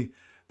quickly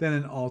than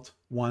in Alt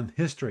 1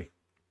 history.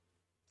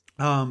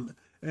 And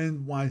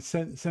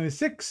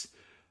Y76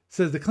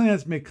 says the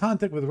Klingons made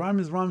contact with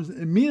Romulans.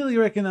 Romulans immediately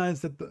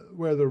recognized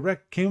where the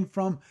wreck came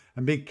from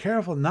and being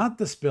careful not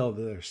to spill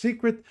their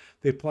secret.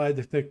 They applied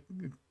the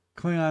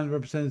Klingon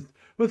representatives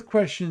with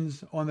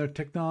questions on their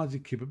technology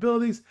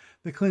capabilities.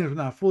 The Klingons were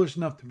not foolish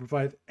enough to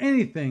provide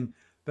anything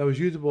that was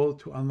usable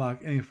to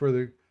unlock any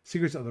further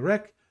secrets of the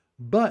wreck,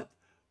 but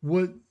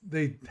what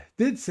they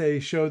did say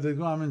showed the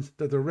Romulans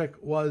that the wreck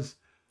was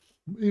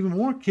even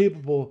more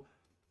capable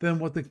than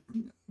what the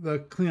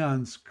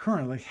Klingons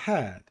currently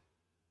had.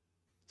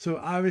 So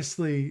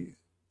obviously,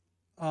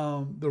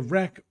 the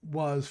wreck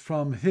was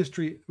from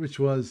history, which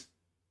was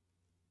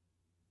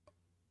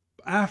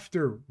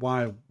after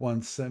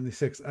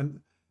Y176. And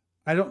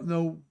I don't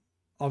know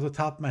off the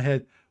top of my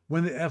head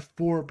when the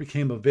F4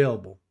 became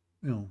available,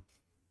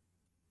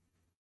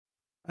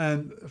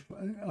 And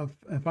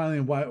finally,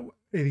 in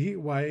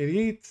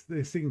Y88,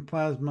 they seeking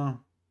plasma.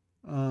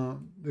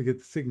 They get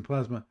the seeking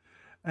plasma.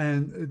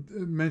 And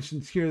it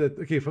mentions here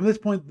that, from this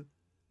point,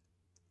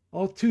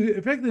 Alt 2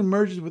 effectively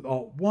merges with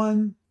Alt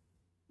 1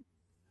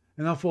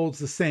 and unfolds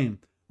the same.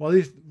 While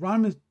these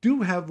Romulans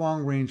do have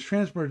long-range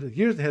transporters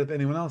years ahead of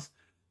anyone else,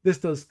 this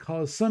does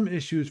cause some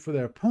issues for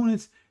their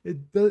opponents. It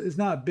is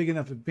not a big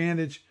enough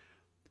advantage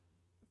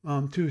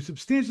to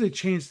substantially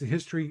change the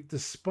history,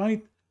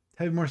 despite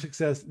having more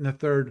success in the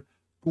third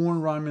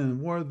Gorn-Romulan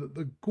war.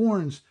 The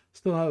Gorns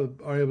still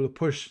are able to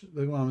push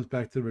the Romulans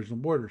back to the original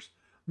borders.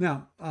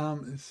 Now,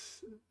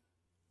 this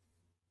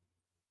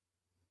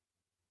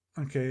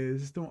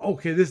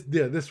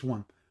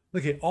one.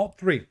 Okay, Alt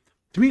 3.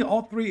 To me,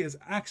 Alt 3 is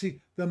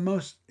actually one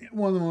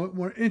of the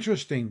more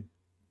interesting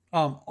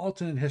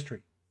alternate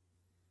history.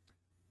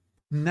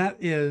 And that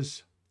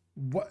is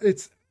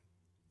it's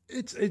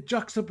a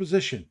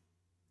juxtaposition.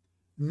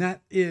 And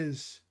that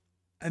is,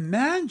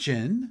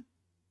 imagine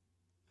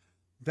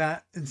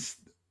that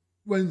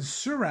when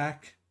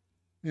Surak,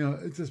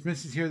 it just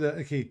mentions here that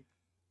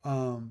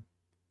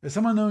at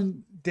some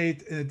unknown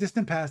date in a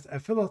distant past, a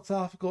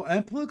philosophical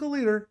and political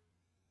leader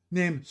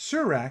named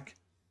Surak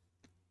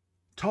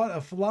taught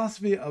a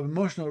philosophy of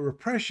emotional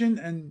repression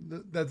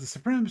and that the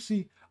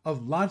supremacy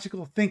of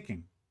logical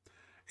thinking.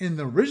 In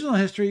the original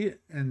history,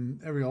 and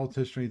every old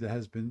history that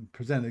has been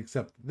presented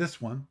except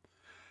this one,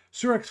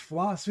 Surek's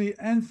philosophy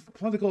and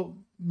political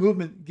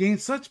movement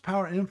gained such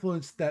power and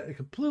influence that it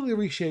completely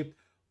reshaped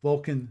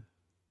Vulcan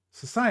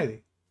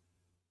society.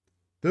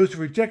 Those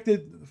who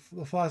rejected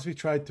the philosophy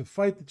tried to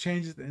fight the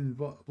changes in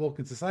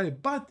Vulcan society,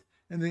 but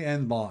in the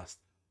end lost.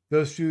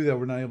 Those few that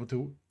were not able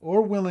to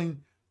or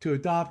willing to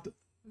adopt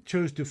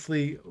chose to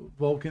flee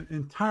Vulcan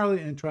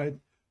entirely and tried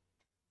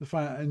to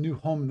find a new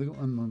home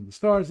among the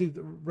stars. These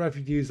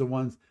refugees, the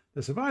ones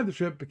that survived the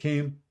trip,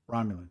 became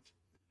Romulans.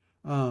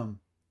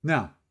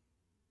 Now,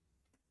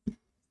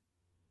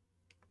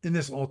 in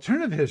this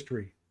alternative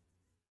history,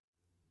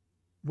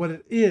 what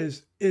it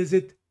is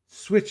it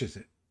switches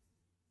it.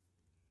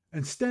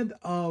 Instead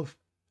of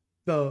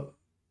the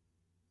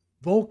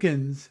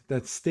Vulcans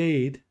that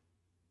stayed,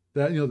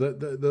 that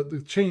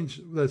the change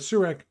that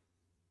Surek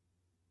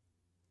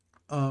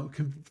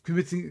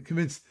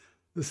convinced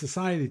the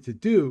society to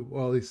do,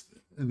 or at least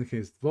in the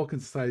case of the Vulcan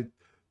society,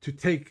 to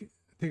take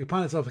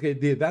upon itself, okay,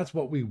 that's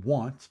what we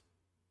want.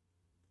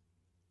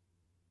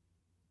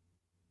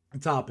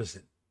 It's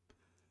opposite.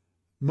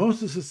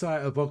 Most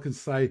of Vulcan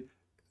society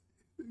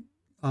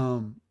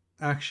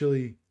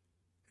actually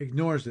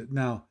ignores it.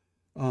 Now,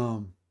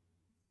 in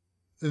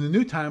the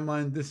new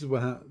timeline, this is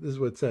what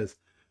it says: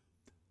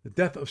 the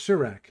death of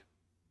Surek.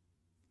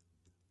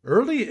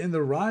 Early in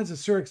the rise of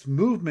Surek's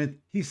movement,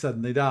 he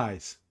suddenly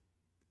dies.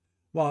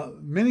 While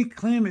many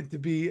claim it to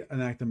be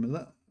an act of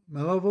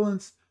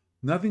malevolence,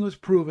 nothing was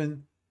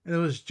proven, and it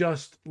was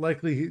just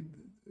likely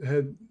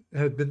had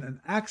been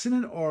an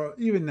accident or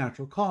even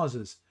natural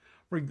causes.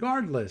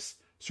 Regardless,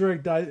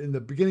 Surek died in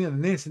the beginning of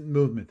the nascent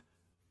movement.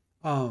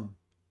 And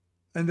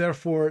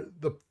therefore,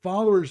 the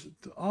followers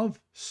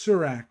of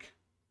Surek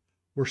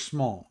were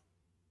small.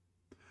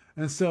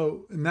 And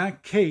so, in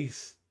that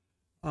case,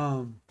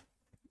 the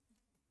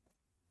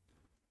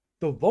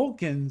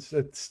Vulcans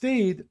that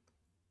stayed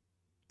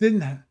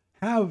didn't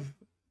have,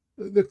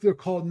 they're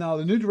called now,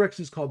 the new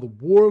direction is called the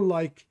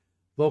Warlike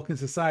Vulcan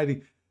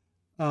Society.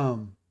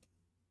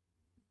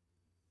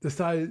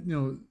 Decided,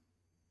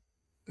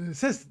 it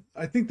says,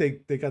 I think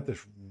they got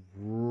this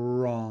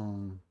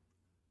wrong.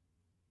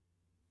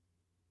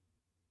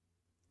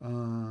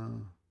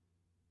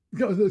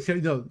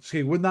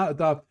 Would not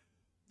adopt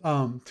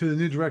to the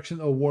new direction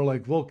of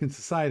Warlike Vulcan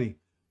Society.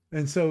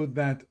 And so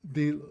that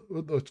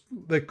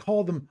they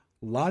call them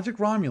Logic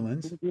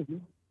Romulans.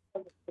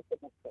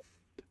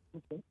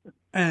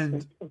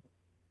 And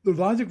the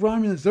Logic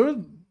Romulans, they're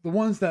the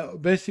ones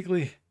that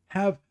basically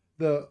have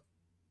the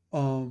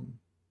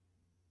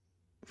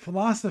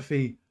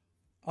philosophy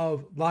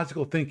of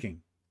logical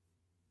thinking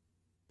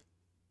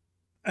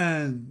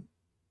and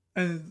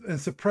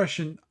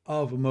suppression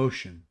of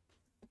emotion.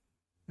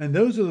 And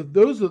those are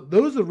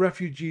the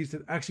refugees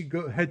that actually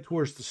head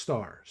towards the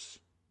stars.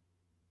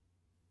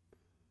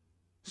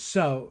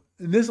 So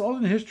in this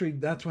alternate history,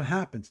 that's what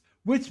happens,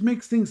 which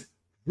makes things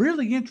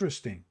really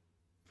interesting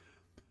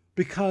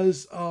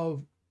because a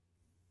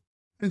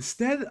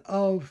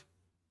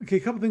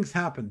couple things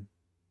happen.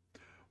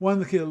 One,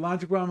 the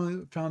Logic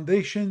Romulan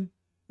Foundation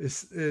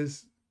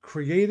is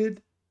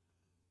created.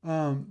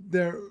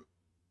 They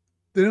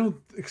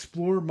don't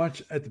explore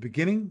much at the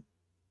beginning.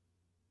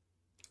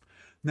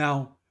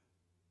 Now,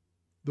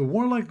 the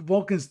Warlike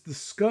Vulcans the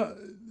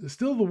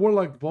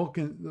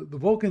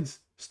Vulcans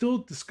still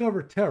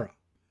discover Terra,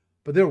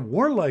 but they're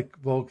warlike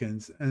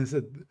Vulcans, and it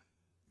said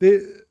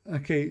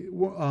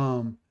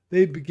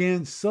they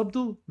began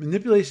subtle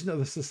manipulation of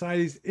the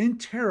societies in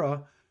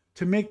Terra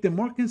to make them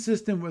more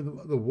consistent with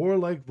the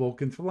warlike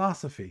Vulcan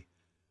philosophy.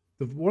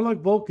 The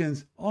warlike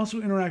Vulcans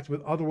also interact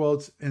with other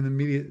worlds in the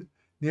immediate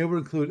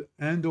neighborhood, include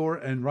Andor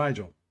and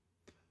Rigel.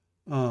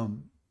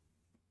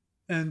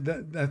 And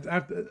that's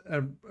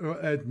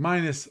at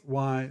minus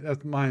Y,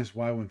 that's minus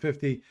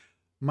Y150,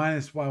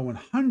 minus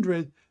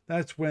Y100,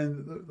 that's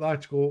when the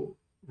logical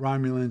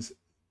Romulans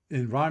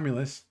in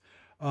Romulus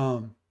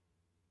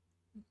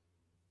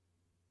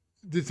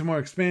did some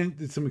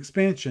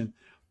expansion.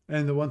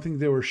 And the one thing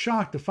they were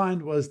shocked to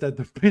find was that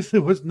there basically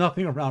was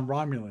nothing around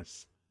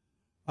Romulus.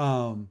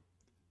 So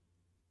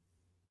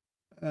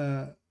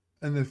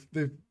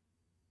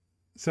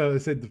they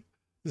said,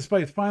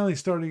 despite finally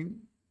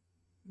starting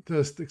to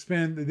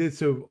expand, they did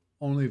so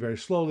only very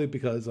slowly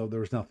because there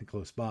was nothing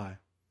close by.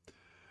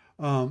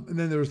 And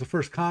then there was the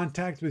first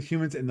contact with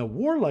humans and the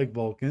warlike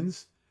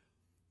Vulcans.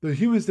 The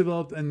humans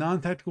developed a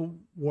non-tactical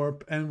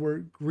warp and were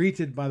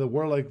greeted by the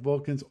warlike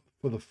Vulcans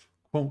for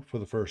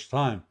the first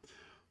time.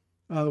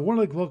 The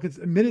warlike Vulcans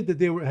admitted that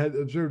they had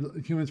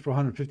observed humans for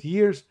 150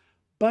 years,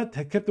 but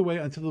had kept away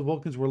until the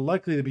Vulcans were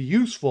likely to be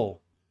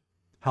useful.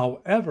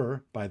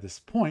 However, by this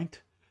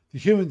point, the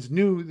humans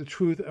knew the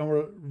truth and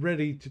were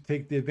ready to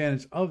take the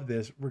advantage of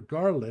this.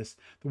 Regardless,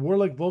 the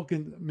warlike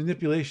Vulcan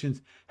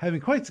manipulations had been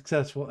quite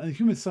successful, and the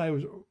human society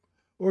was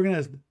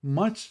organized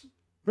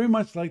very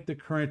much like the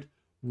current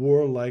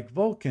warlike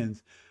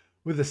Vulcans,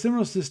 with a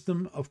similar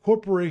system of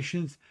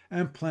corporations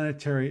and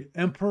planetary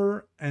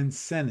emperor and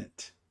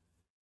senate.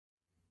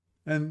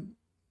 And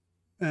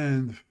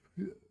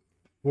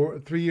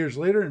 3 years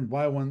later, in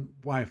Y1,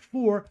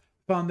 Y4,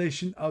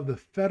 foundation of the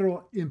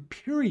Federal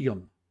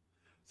Imperium.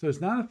 So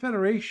it's not a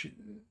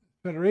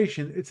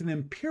federation, it's an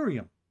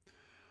imperium.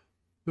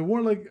 The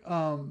warlike,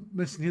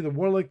 mentioned here, the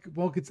warlike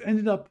Vulcans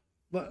ended up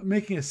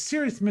making a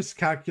serious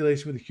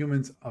miscalculation with the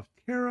humans of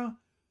Terra.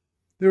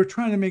 They were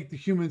trying to make the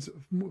humans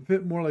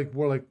fit more like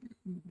warlike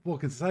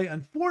Vulcan society.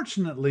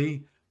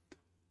 Unfortunately,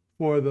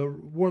 for the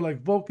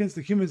warlike Vulcans,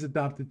 the humans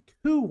adopted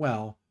too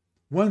well.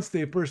 Once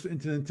they burst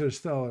into the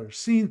interstellar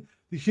scene,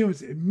 the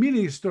humans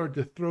immediately started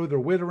to throw their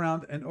weight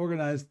around and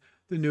organized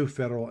the new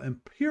Federal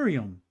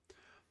Imperium.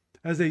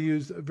 As they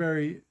used a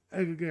very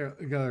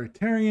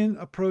egalitarian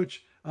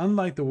approach,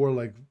 unlike the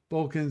warlike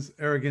Vulcans'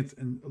 arrogance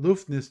and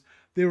aloofness,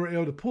 they were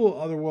able to pull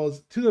other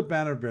worlds to their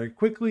banner very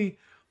quickly.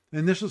 The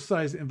initial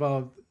size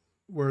involved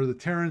were the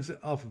Terrans,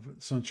 Alpha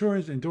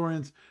Centaurians,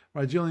 Andorians,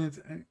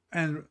 Rigelians,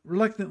 and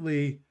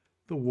reluctantly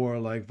the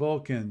warlike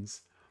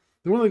Vulcans.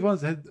 The warlike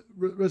Vulcans had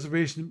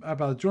reservation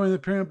about joining the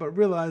Imperium, but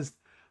realized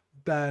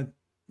that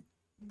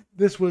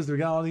this was the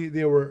reality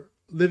they were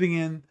living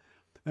in.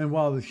 And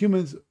while the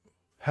humans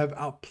have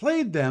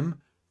outplayed them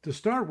to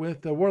start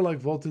with, the warlike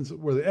Vulcans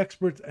were the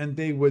experts, and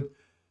they would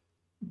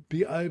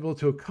be able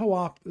to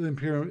co-opt the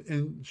Imperium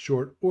in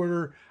short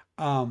order.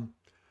 Well,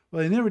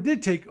 they never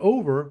did take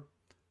over.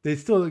 They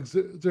still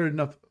exerted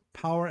enough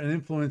power and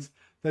influence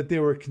that they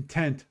were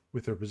content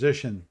with their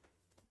position.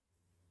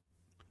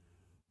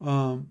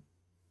 Right.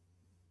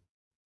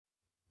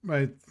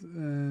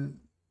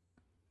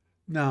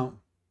 Now,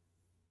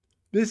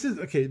 this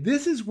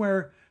is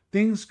where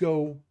things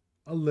go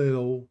a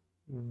little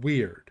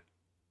weird.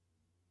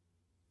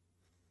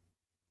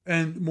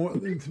 And more,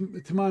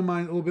 to my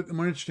mind, a little bit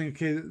more interesting.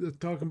 Okay, they're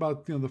talking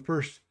about, the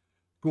first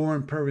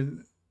Gorn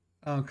permanent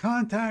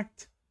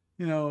contact,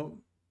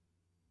 and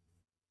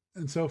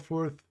so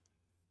forth.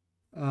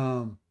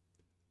 But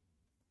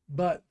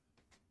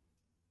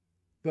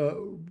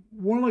the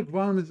warlike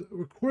Romulans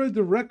recorded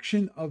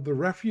direction of the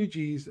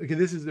refugees. Okay,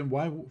 this is in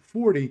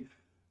Y40.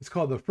 It's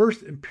called the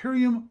First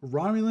Imperium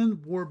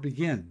Romulan War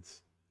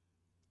Begins.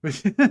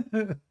 Which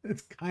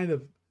it's kind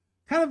of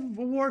a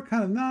war,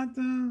 kind of not.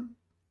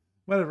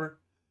 Whatever.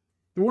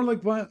 The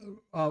warlike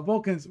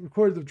Vulcans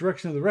recorded the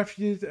direction of the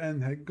refugees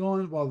and had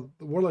gone, while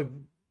the warlike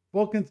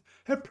Vulcans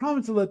had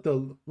promised to let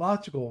the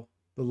logic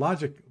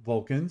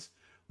Vulcans,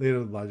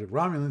 later the logic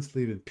Romulans,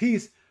 leave in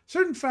peace.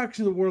 Certain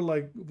factions of the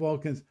warlike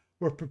Vulcans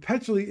were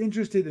perpetually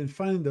interested in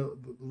finding the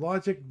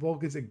logic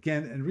Vulcans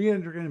again and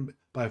re-entering them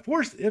by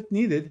force if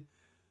need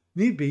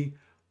be.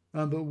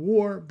 The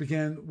war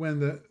began when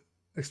the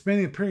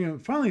expanding Imperium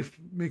finally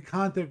made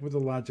contact with the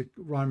logic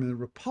Romulan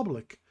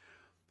Republic.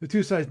 The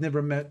two sides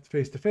never met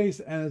face to face,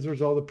 and as a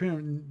result, the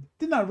Imperium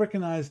did not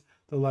recognize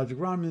the logic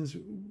Romulans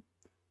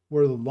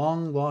were the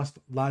long lost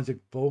logic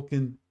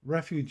Vulcan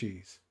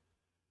refugees.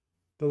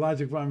 The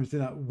logic Romulans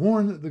did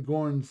warn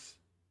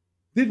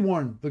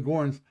the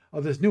Gorns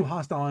of this new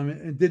hostile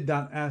element and did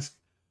not ask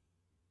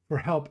for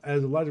help,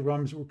 as the logic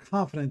Romulans were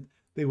confident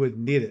they would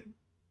need it.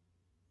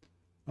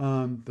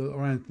 The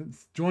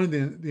Orions joined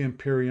the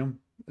Imperium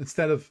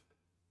instead of,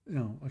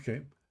 and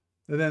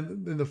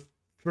then the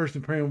First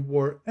Imperium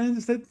War ended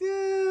and said,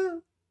 yeah,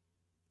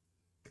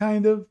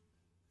 kind of.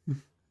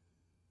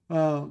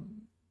 The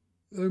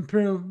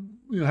Imperium,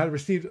 had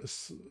received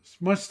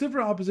much stiffer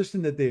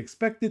opposition than they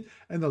expected,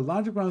 and the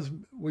logic rounds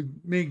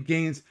would make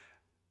gains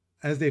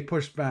as they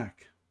pushed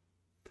back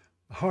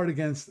hard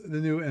against the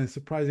new and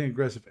surprising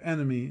aggressive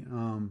enemy.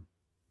 And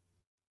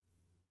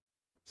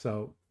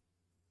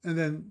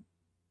then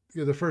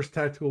the first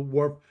tactical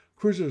warp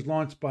cruisers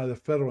launched by the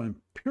Federal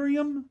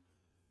Imperium.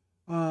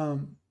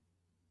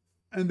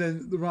 And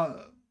then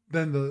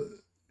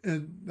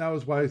and that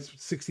was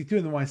Y62,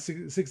 and then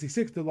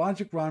Y66, the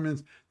logic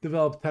Romulans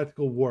developed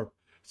tactical warp.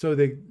 So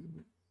they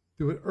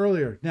do it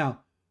earlier.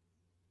 Now,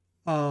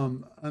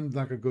 I'm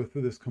not going to go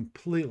through this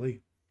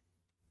completely,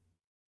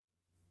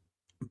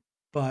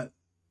 but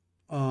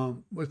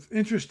what's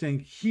interesting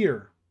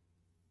here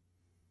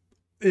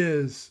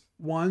is,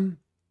 one,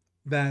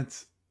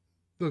 that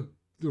the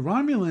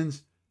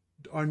Romulans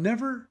are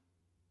never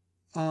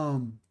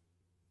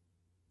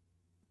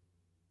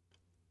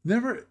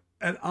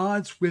at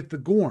odds with the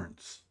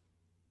Gorns.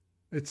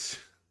 It's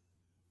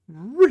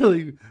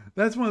really,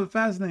 that's one of the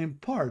fascinating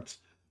parts,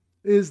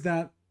 is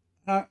that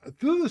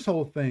through this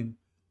whole thing,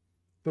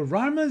 the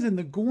Romulans and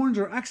the Gorns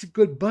are actually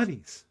good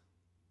buddies.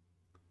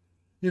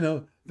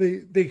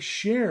 They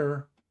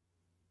share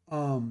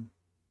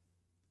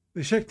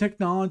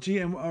technology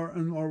and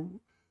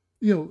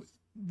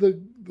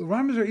the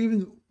Romulans are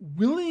even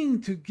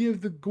willing to give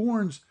the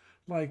Gorns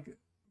like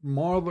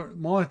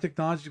Mauler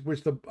technology,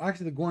 which the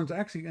Gorns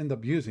actually end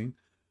up using,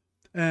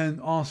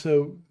 and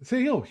also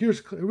say,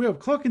 we have a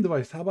cloaking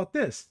device. How about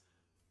this?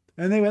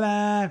 And they went,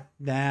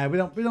 nah, we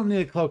don't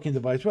need a cloaking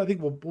device. Well, I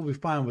think we'll be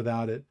fine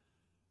without it.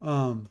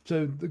 So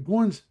the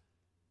Gorns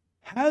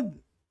had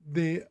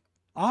the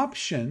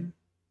option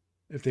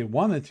if they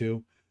wanted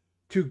to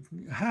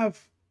have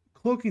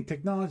cloaking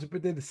technology,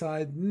 but they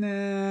decide,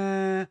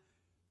 nah,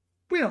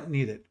 we don't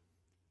need it.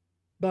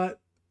 But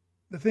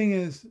the thing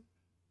is,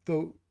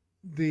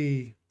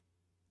 the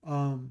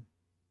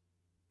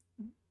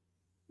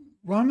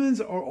Romulans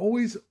are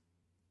always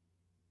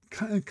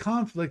in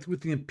conflict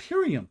with the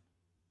Imperium.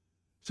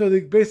 So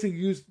they basically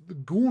use the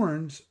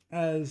Gorns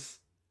as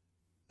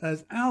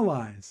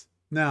allies.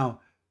 Now,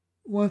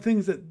 one of the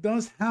things that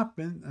does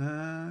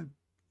happen,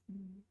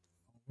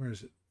 where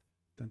is it?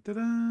 Dun, dun,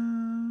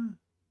 dun.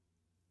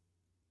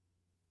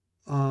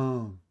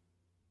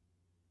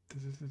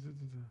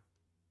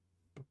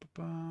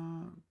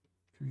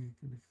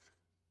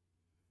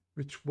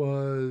 Which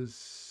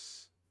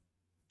was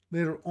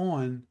later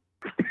on.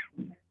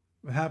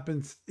 What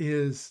happens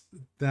is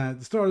that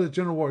the start of the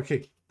General War.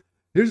 Okay,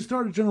 here's the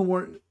start of the General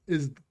War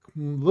is a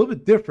little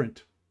bit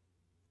different.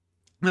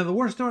 Now, the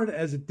war started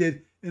as it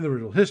did in the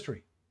original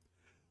history,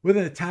 with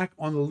an attack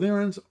on the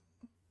Lyrans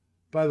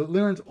by the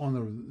Lyrans on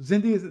the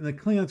Zindias, and the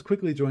Klingons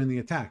quickly joined the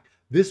attack.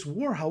 This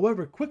war,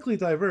 however, quickly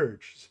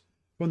diverged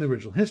from the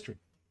original history,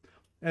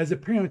 as the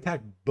Imperium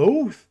attacked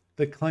both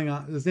the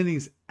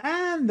Zindias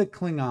and the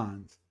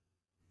Klingons.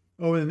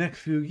 Over the next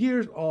few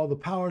years, all the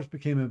powers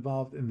became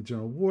involved in the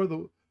General War.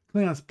 The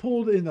Klingons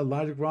pulled in the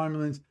logic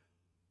Romulans,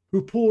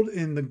 who pulled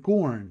in the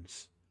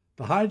Gorns.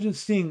 The Hydrans,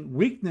 seeing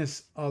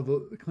weakness of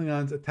the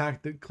Klingons,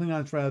 attacked the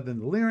Klingons rather than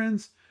the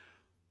Lyrans.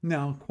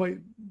 Now, quite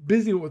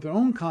busy with their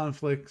own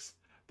conflicts,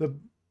 the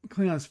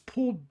Klingons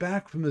pulled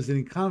back from the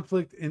Zinni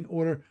conflict in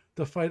order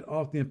to fight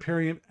off the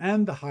Imperium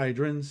and the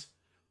Hydrans.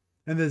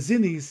 And the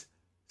Zinnis,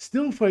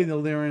 still fighting the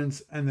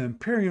Lyrans, and the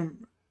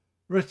Imperium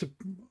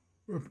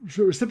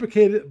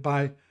reciprocated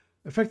by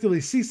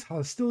effectively ceased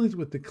hostilities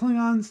with the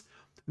Klingons,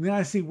 and the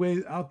IC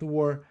waited out the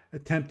war,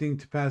 attempting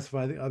to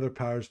pacify the other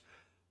powers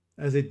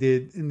as they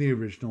did in the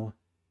original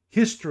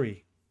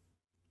history.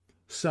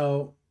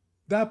 So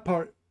that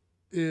part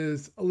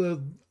is a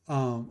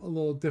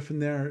little different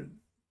there.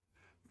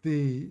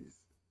 I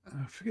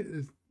forget,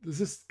 does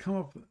this come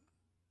up?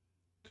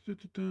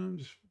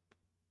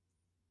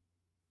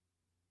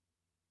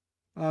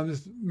 I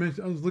was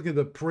looking at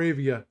the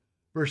Pravia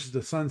versus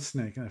the Sun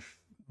Snake, and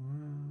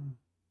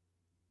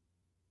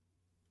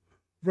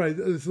right,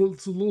 it's a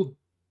little.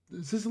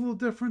 Is this a little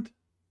different?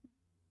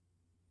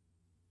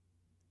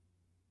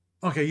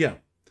 Okay, yeah.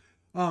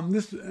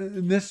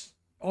 This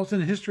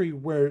alternate history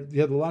where you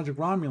have the logic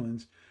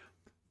Romulans,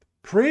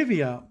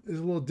 Pravia is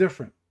a little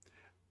different.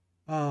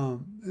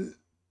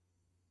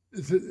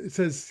 It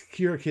says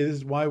here, okay, this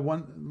is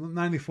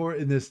Y194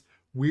 in this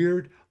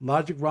weird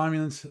logic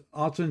Romulans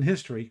alternate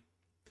history.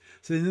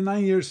 So in the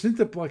 9 years since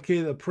the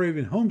blockade of the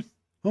Pravian home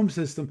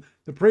system,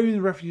 the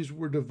Pravian refugees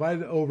were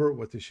divided over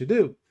what they should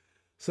do.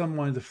 Some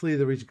wanted to flee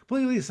the region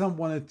completely, some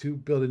wanted to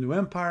build a new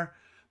empire,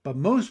 but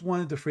most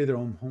wanted to free their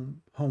own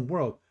home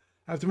world.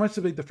 After much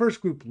debate, the first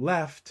group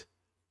left,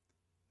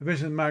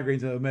 eventually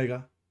migrating to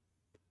Omega,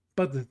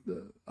 but the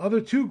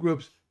other two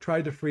groups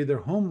tried to free their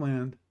home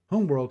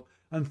world.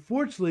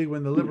 Unfortunately,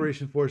 when the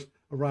Liberation Force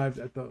arrived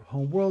at the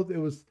home world, it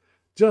was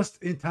just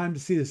in time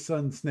to see the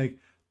Sun Snake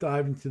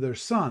dive into their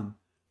sun.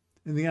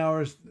 In the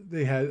hours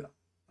they had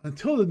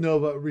until the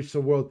Nova reached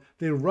the world,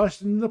 they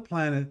rushed into the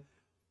planet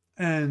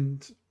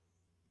and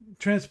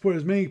transport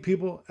as many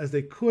people as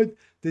they could.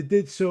 They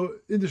did so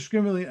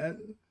indiscriminately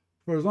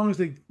for as long as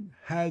they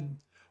had,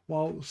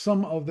 while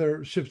some of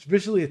their ships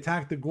viciously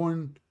attacked the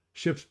Gorn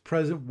ships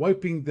present,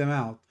 wiping them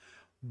out.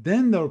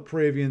 Then the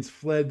Pravians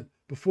fled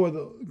before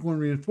the Gorn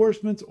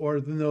reinforcements or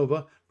the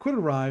Nova could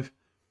arrive,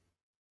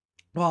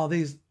 while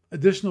these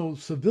additional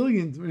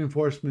civilian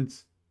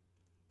reinforcements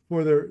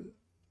for their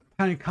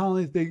tiny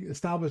colonies, they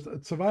established a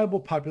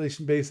survivable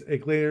population base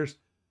at Gladiators.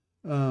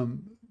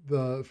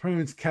 The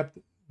Pravians kept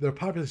their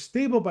population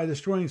stable by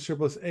destroying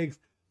surplus eggs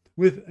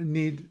with a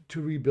need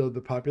to rebuild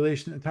the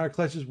population. Entire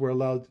clutches were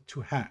allowed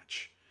to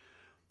hatch.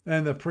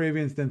 And the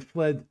Pravians then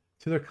fled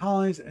to their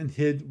colonies and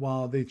hid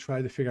while they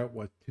tried to figure out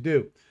what to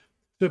do.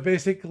 So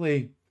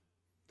basically,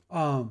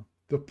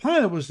 the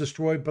planet was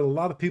destroyed, but a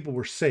lot of people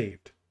were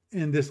saved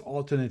in this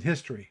alternate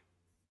history.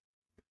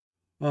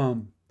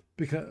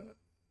 Because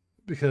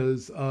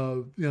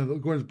of, the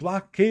Gorns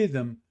blockaded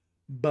them,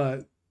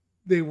 but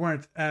they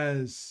weren't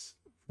as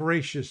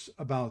voracious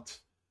about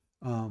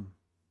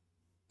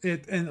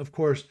it. And of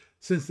course,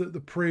 since the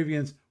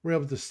Pravians were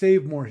able to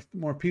save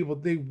more people,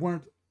 they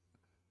weren't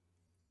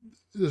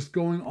just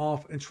going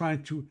off and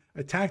trying to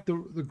attack the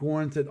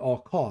Gorns at all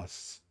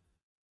costs.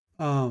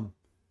 And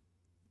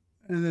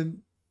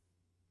then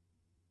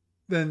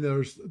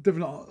there's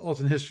different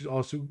alternate histories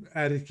also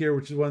added here,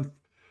 which is one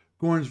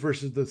Gorns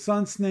versus the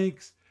Sun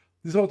Snakes.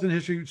 This alternate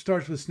history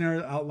starts with a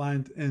scenario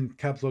outlined in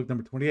Capsule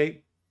number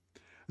 28.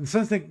 And the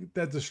Sun Snake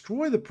that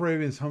destroyed the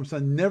Pravians' home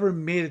sun never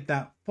made it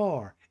that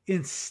far.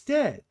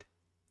 Instead,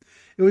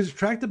 it was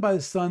attracted by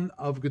the sun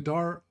of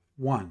Gadar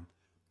 1,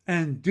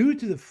 and due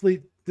to the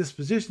fleet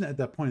disposition at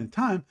that point in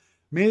time,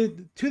 made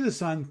it to the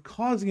sun,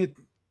 causing it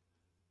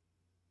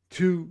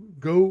to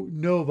go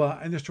nova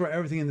and destroy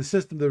everything in the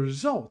system. The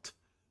result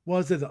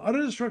was that the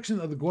utter destruction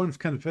of the Gorn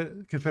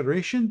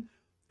Confederation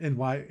in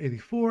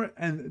Y84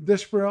 and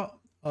despair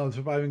of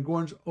surviving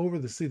Gorns over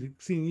the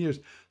succeeding years.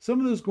 Some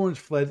of those Gorns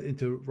fled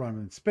into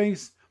Romulan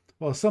space,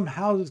 while some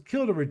houses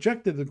killed or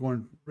rejected the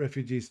Gorn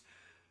refugees.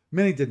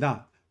 Many did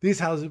not. These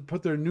houses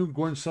put their new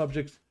Gorn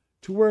subjects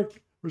to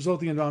work,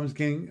 resulting in Romulans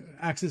gaining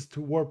access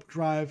to warp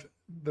drive.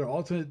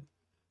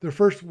 Their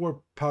first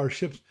warp power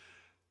ships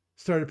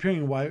started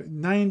appearing in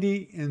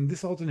Y90. In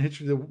this alternate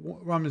history, the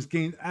Romulans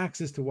gained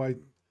access to Y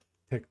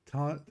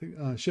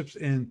ships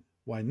in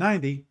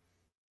Y90.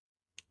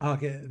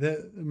 Okay,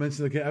 that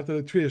mentioned after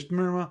the Treaty of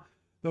Smyrna,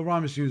 the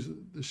Romulans used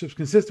the ships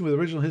consistent with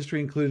original history,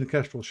 including the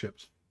Kestrel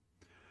ships.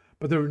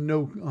 But there were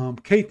no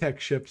K-Tech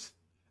ships,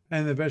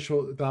 and the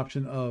eventual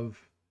adoption of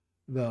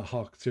the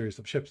Hawk series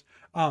of ships.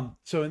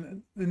 So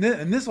in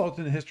this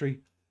alternate history,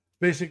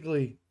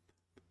 basically,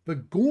 the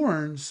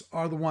Gorns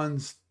are the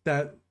ones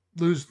that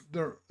lose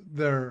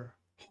their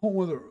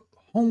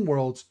home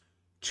worlds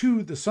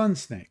to the Sun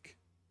Snake,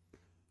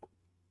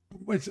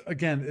 which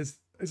again is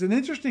an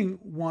interesting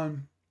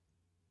one,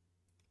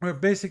 where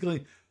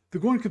basically the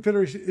Gorn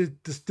Confederation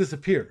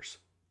disappears,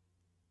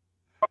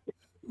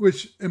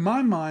 which in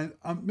my mind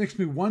makes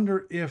me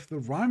wonder if the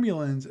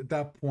Romulans at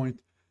that point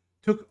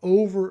took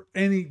over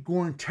any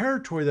Gorn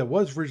territory that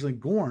was originally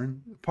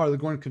Gorn, part of the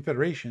Gorn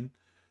Confederation.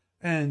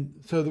 And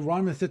so the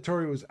Romulan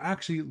territory was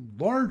actually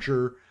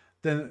larger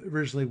than it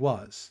originally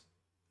was.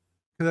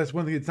 Because that's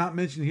one thing that's not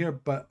mentioned here,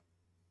 but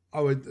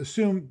I would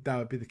assume that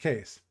would be the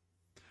case.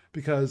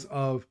 Because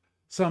of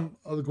some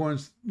of the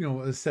Gorns,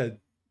 as I said,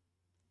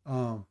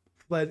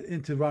 fled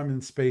into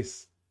Romulan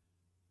space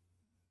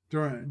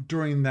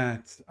during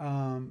that.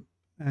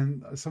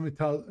 And somebody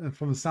and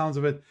from the sounds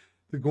of it,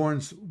 the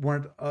Gorns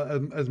weren't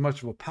as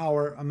much of a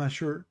power. I'm not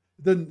sure.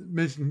 It doesn't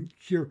mention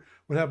here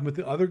what happened with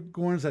the other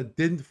Gorns that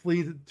didn't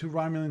flee to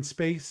Romulan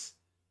space,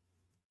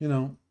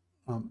 and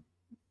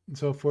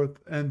so forth.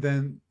 And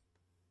then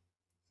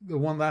the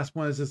last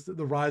one is just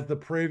the rise of the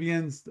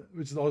Paravians,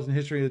 which is also in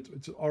history.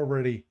 It's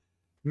already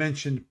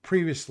mentioned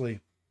previously.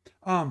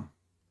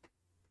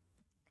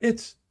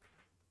 It's,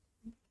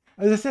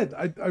 as I said,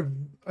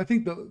 I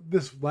think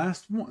this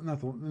last one,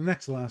 not the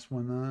next last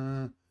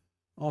one,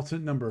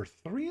 alternate number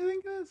 3, I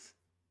think it is.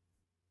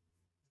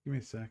 Give me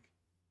a sec.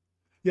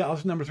 Yeah,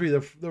 alternate number 3,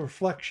 the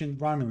Reflection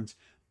Romulans.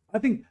 I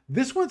think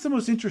this one's the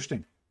most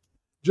interesting,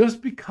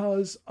 just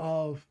because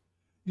of,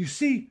 you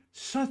see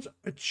such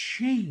a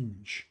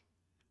change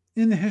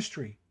in the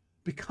history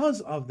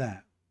because of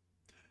that.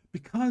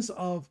 Because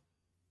of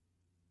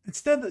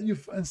instead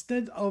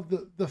of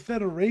the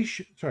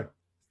Federation, instead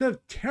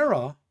of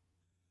Terra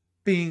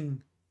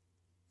being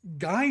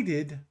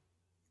guided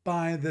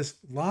by this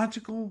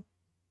logical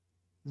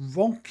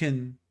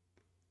Vulcan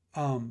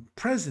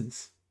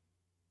presence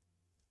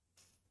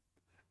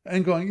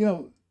and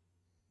going,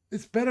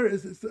 it's better.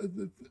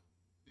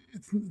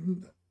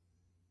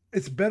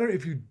 It's better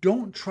if you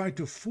don't try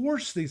to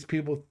force these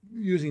people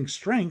using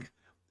strength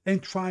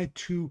and try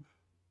to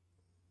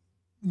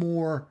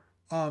more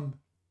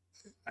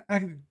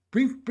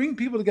bring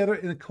people together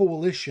in a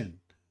coalition,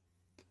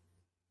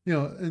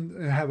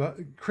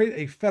 and create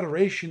a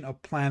federation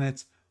of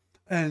planets,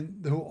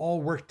 and who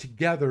all work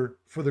together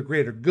for the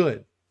greater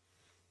good.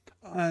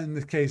 In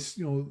this case,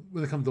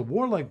 when it comes to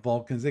warlike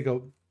Vulcans, they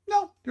go,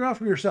 no, you're out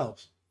for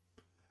yourselves,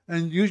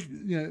 and use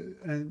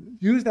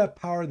that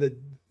power that,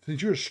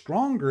 since you're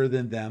stronger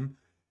than them,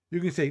 you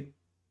can say,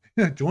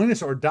 join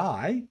us or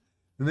die.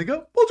 And they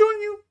go, we'll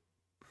join you.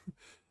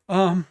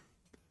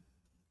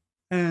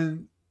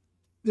 And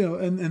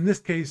in this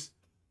case,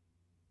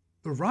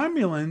 the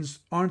Romulans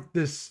aren't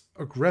this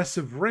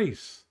aggressive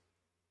race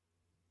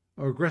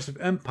or aggressive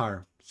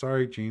empire.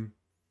 Sorry, Gene.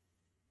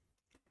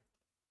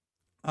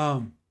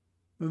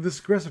 This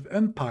aggressive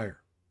empire.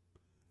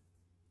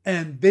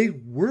 And they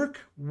work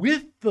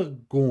with the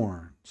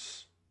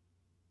Gorns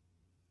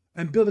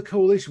and build a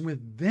coalition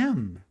with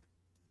them.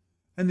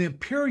 And the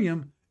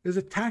Imperium is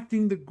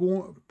attacking the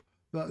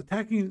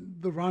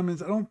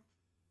Romulans.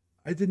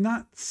 I did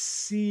not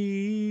see.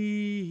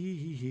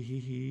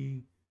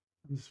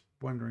 I'm just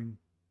wondering.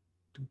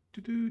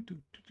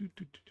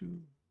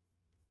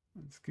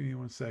 Let's give me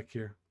one sec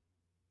here.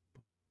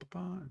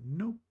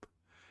 Nope.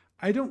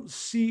 I don't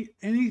see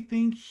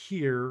anything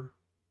here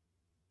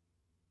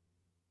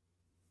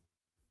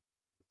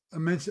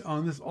mentioned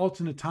on this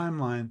alternate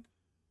timeline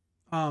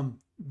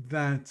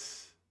that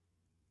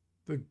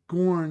the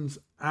Gorns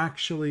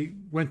actually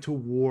went to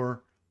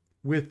war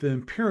with the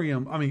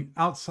Imperium,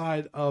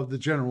 outside of the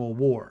General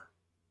War.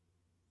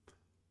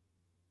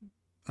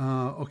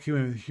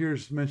 Okay,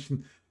 here's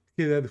mentioned,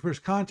 that the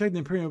first contact, the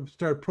Imperium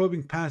started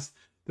probing past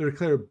the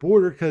declared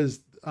border because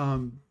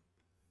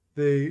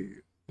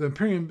the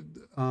Imperium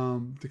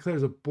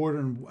declares a border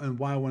in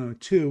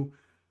Y102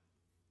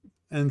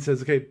 and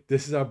says, okay,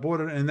 this is our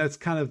border, and that's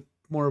kind of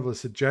more of a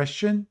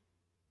suggestion.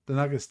 They're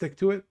not going to stick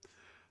to it.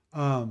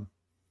 The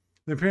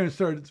Imperium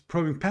started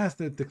probing past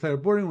the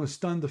declared border and was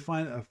stunned to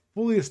find a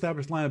fully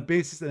established line of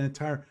bases and an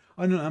entire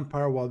unknown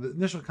empire. While the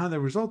initial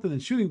contact resulted in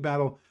a shooting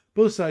battle,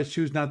 both sides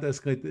choose not to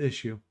escalate the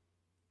issue.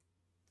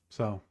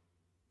 So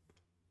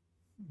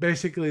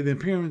basically, the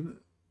Imperium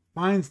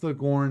finds the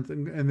Gorns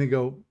and they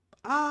go,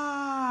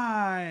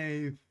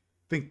 I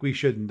think we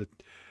shouldn't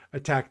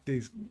attack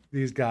these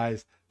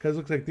guys because it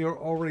looks like they were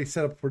already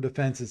set up for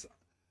defenses.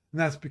 And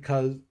that's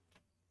because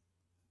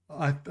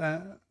I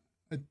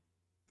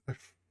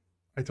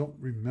don't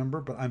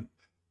remember, but I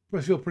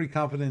feel pretty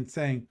confident in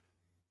saying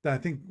that I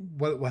think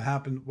what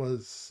happened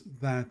was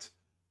that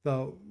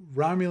the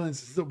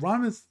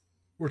Romulans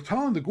were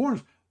telling the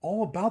Gorns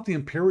all about the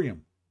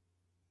Imperium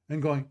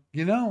and going,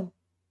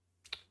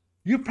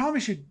 you probably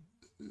should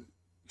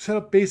set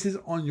up bases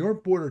on your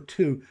border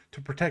too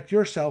to protect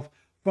yourself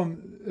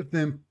from if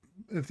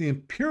the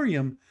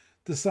Imperium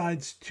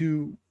decides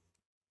to,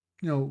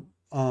 to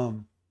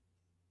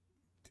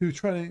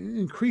try to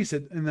increase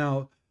it. And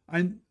now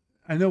I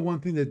know one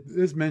thing that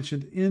is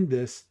mentioned in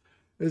this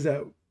is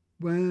that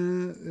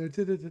when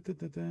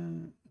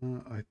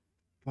I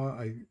thought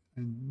I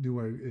knew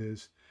where it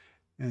is,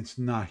 and it's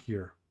not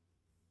here.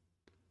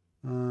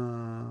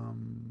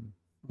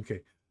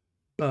 Okay,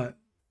 but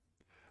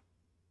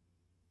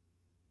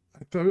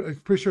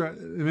I'm pretty sure I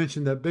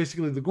mentioned that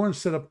basically the Gorns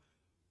set up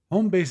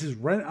home bases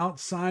right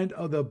outside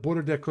of the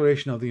border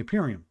declaration of the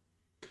Imperium.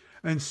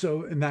 And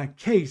so in that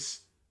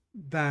case,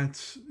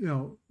 that's,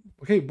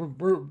 okay,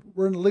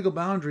 we're in the legal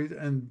boundaries.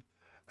 And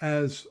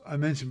as I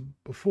mentioned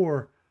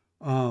before,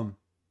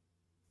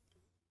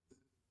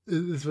 this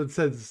is what it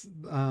says,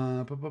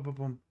 the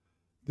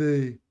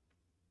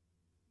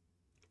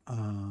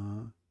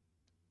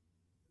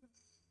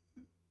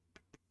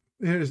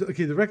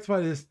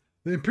rectified is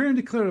the Imperium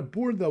declared a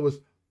border that was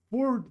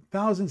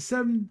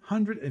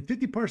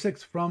 4,750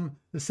 parsecs from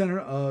the center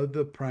of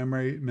the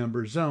primary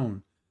member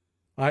zone,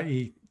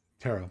 i.e.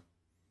 Terra.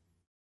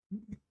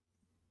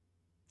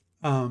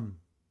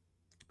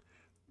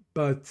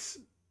 But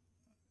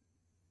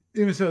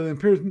even so, the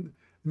Imperium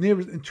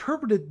neighbors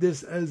interpreted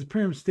this as the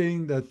Imperium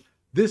stating that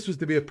this was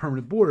to be a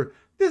permanent border.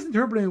 This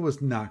interpretation was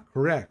not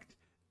correct.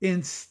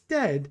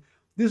 Instead,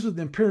 this was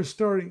the Imperium's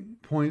starting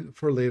point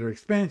for later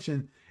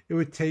expansion. It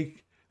would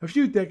take a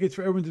few decades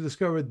for everyone to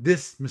discover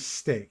this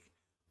mistake.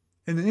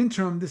 In the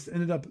interim, this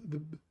ended up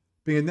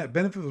being a net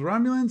benefit for the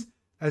Romulans,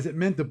 as it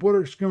meant the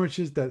border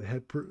skirmishes that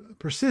had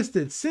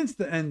persisted since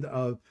the end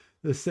of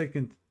the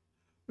Second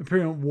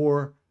Imperial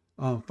War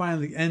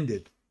finally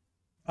ended.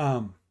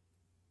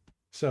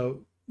 So,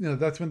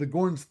 that's when the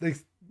Gorns, the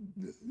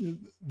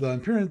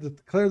Imperium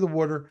declared the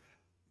border.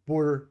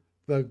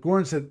 The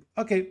Gorns said,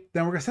 okay,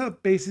 then we're going to set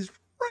up bases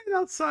right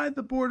outside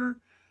the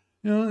border,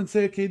 and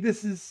say, okay,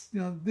 this is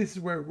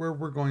where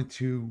we're going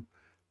to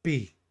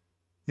be.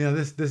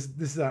 This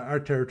is our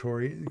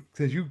territory.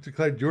 Since you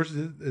declared yours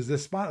is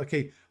this spot,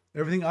 okay,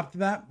 everything up to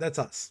that, that's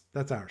us.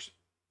 That's ours.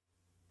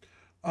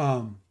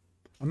 I'm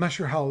not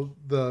sure how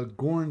the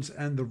Gorns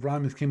and the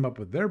Romulans came up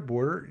with their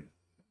border,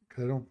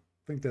 because I don't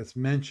think that's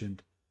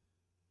mentioned.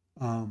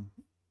 That's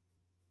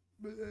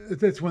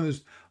one of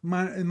those,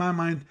 in my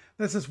mind,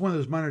 that's just one of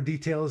those minor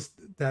details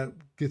that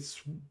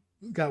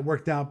got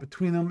worked out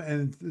between them,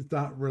 and it's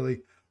not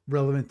really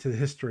relevant to the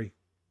history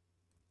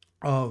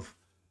of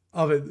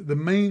it. The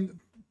main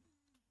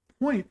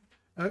point,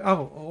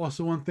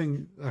 also one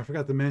thing I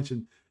forgot to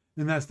mention,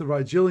 and that's the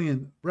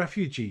Rigelian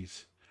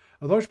refugees.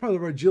 A large part of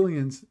the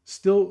Rigelians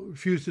still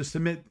refuse to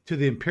submit to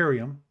the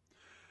Imperium,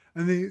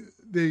 and they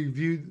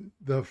viewed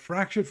the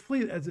fractured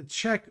fleet as a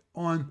check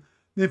on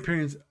the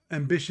Imperium's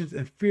ambitions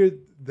and feared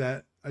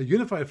that a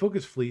unified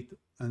focus fleet,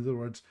 in other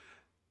words,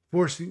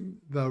 forcing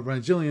the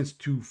Rigelians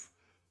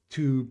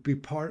to be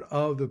part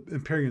of the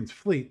Imperium's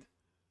fleet,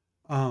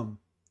 would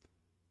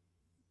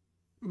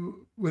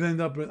end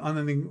up on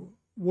ending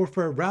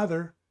warfare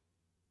rather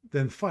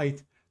than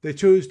fight. They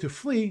chose to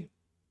flee,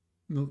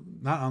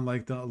 not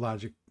unlike the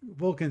Logic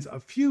Vulcans. A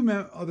few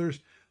others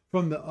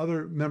from the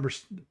other member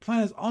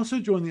planets also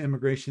joined the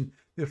immigration.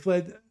 They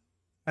fled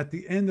at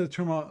the end of the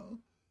turmoil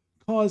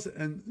cause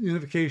and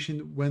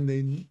unification when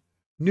they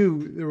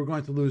knew they were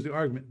going to lose the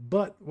argument.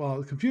 But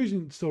while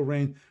confusion still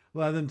reigned,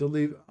 allowed them to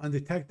leave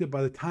undetected.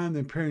 By the time the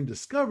Imperium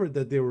discovered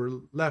that they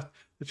were left,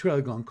 the trail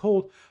had gone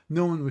cold.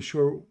 No one was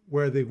sure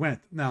where they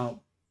went.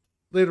 Now,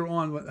 later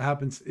on, what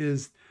happens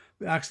is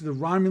actually the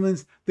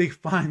Romulans, they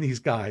find these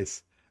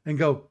guys and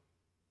go,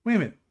 wait a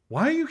minute,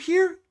 why are you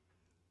here?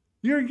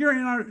 You're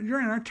in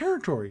our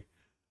territory.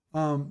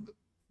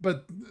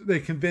 But they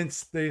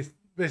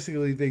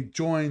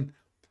join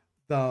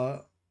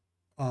the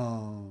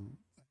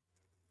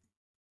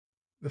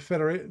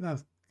Federation,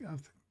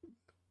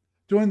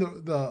 join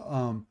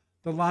the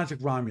Logic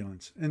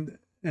Romulans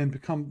and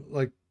become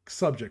like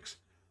subjects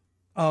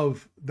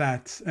of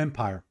that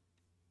empire.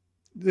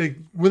 They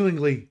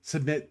willingly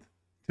submit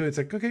to it. It's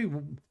like, okay,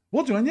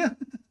 we'll join you.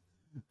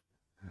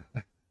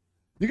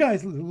 You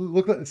guys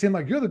seem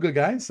like you're the good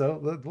guys,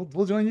 so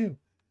we'll join you.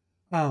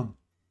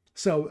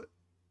 So,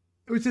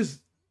 which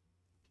is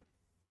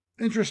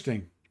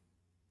interesting.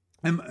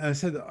 And I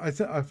said,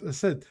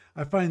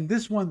 I find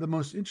this one the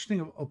most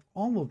interesting of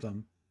all of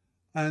them,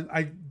 and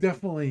I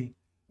definitely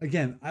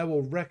again, I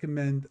will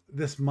recommend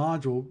this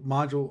module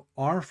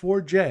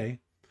R4J.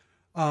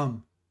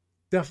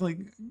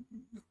 Definitely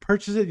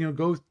purchase it.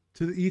 Go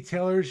to the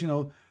e-tailers.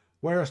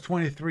 Warehouse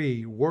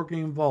 23,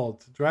 Working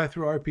Vault, Drive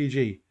Through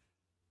RPG.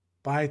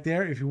 Buy it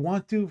there. If you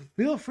want to,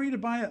 feel free to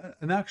buy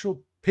an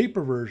actual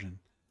paper version.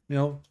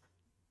 You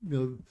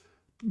know,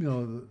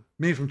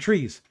 made from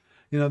trees.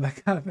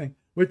 That kind of thing.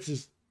 Which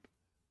is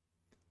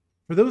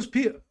for those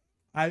people.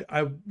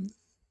 And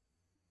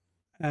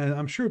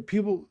I'm sure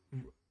people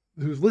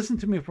who've listened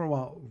to me for a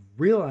while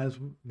realize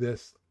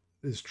this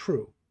is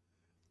true,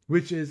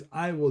 which is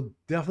I will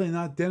definitely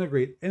not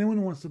denigrate anyone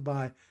who wants to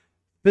buy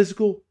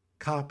physical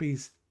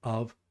copies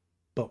of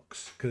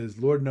books, because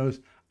Lord knows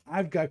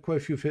I've got quite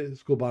a few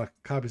physical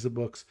copies of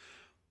books,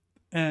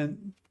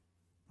 and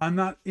I'm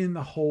not in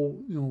the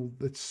whole,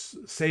 let's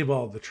save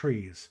all the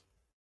trees,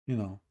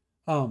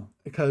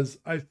 because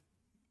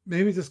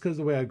maybe just because of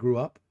the way I grew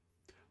up,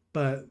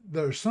 but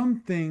there are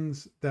some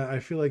things that I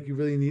feel like you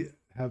really need to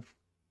have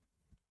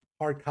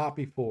hard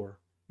copy for,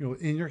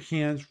 in your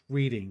hands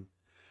reading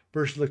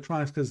versus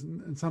electronics. Because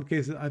in some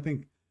cases, I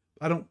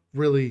don't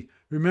really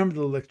remember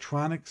the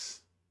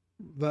electronics,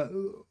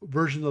 the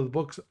version of the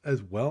books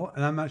as well.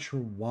 And I'm not sure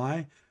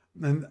why.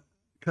 And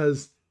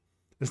because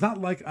it's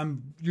not like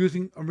I'm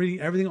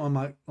reading everything on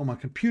my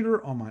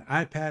computer, on my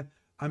iPad.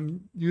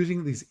 I'm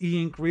using these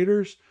e-ink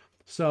readers.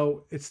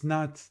 So it's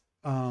not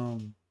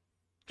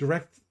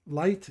direct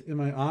light in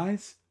my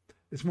eyes.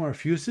 It's more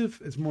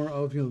effusive. It's more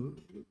of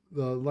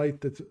the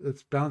light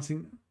that's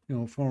bouncing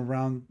from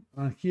around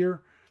on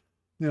here.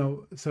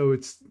 So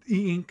it's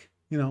e-ink.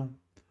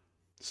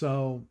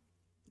 So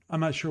I'm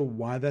not sure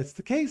why that's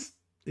the case.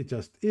 It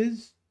just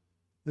is.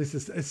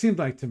 It seems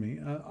like to me.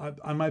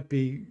 I might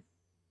be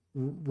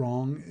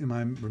wrong in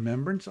my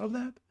remembrance of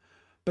that,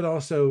 but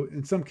also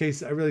in some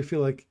cases, I really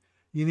feel like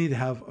you need to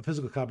have a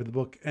physical copy of the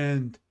book.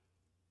 And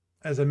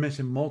as I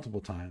mentioned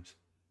multiple times,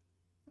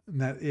 and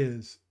that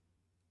is,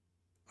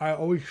 I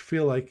always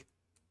feel like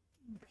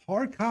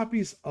hard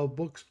copies of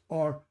books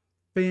are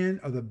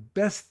the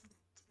best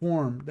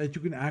form that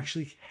you can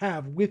actually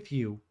have with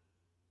you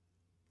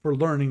for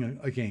learning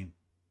a game.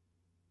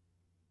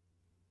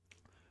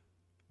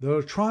 The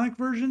electronic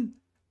version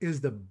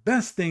is the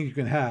best thing you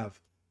can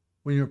have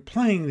when you're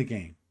playing the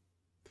game,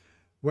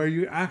 where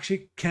you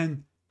actually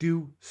can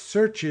do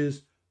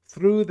searches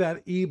through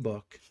that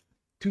ebook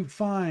to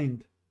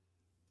find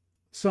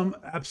some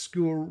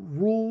obscure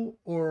rule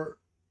or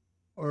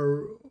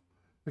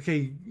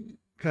okay,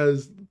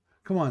 because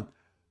come on,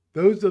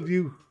 those of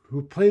you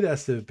who played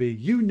SFB,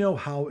 you know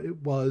how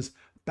it was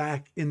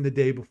back in the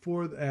day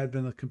before the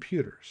advent of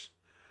computers,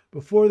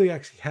 before they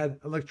actually had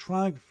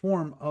electronic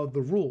form of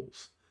the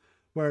rules,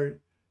 where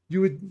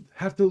you would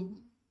have to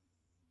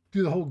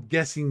do the whole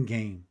guessing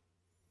game.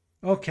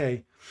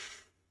 Okay,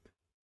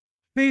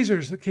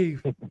 phasers.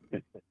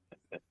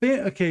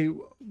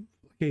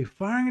 Okay,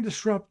 firing a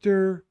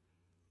disruptor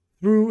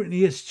through an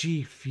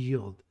ESG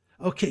field.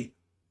 Okay,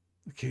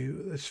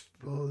 let's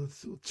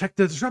check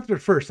the disruptor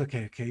first.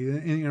 Okay,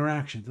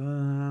 interactions.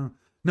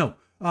 No,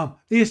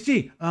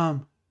 ESG.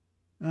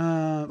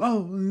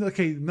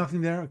 Okay,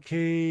 nothing there.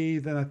 Okay,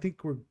 then I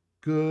think we're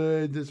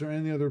good. Is there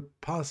any other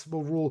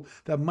possible rule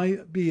that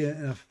might be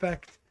an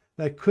effect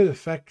that could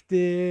affect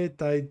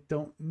it? I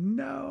don't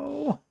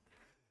know.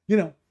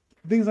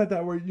 Things like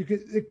that, where you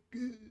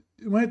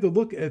might have to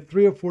look at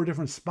 3 or 4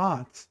 different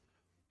spots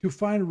to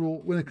find a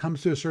rule when it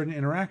comes to a certain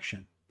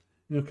interaction.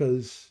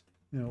 Because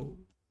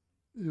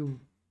you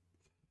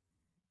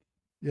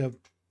have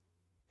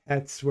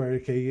hats where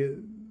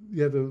you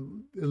have it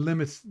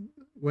limits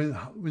when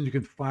you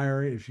can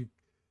fire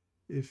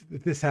if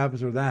this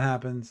happens or that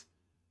happens.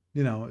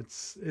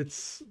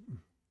 It's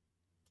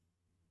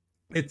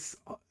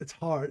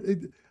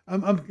hard.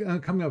 I'm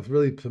coming up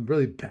with some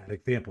really bad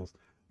examples,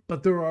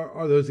 but there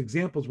are those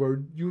examples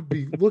where you would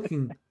be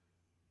looking,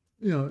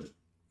 even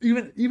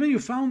you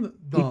found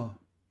the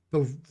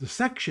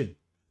section,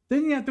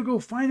 then you have to go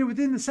find it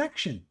within the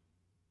section,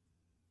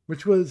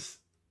 which was,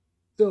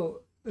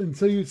 and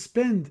so you'd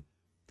spend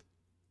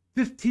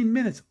 15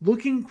 minutes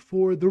looking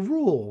for the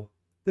rule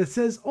that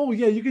says, oh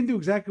yeah, you can do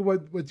exactly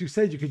what you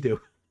said you could do.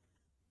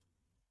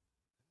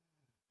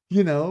 I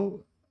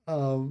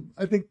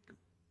think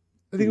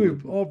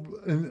we've all,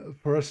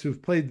 for us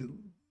who've played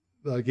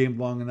the game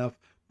long enough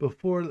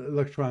before the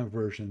electronic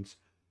versions,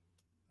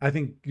 I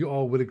think you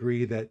all would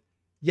agree that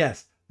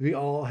yes, we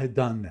all had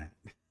done that.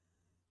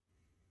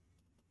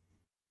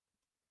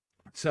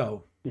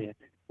 So yeah,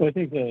 well, I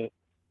think the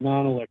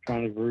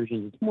non-electronic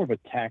versions, it's more of a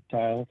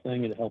tactile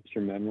thing. It helps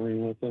your memory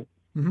with it,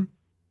 mm-hmm.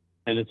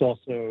 And it's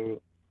also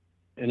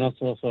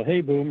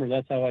hey boomer,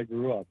 that's how I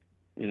grew up,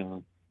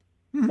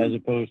 Mm-hmm. as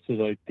opposed to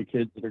like the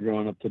kids that are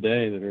growing up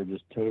today that are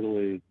just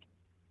totally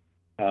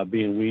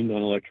being weaned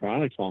on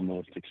electronics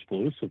almost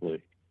exclusively.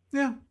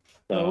 Yeah.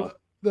 So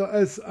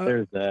there's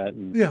that.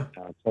 And, yeah.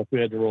 Plus we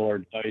had to roll our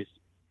dice,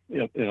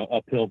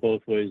 uphill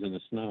both ways in the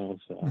snow.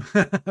 So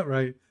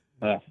right.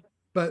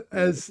 But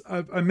as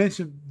I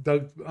mentioned,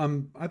 Doug,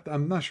 I'm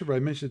not sure if I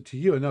mentioned it to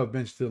you. I know I've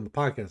mentioned it on the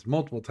podcast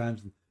multiple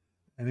times. And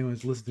anyone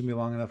who's listened to me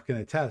long enough can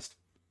attest.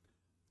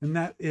 And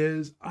that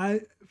is,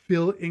 I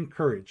feel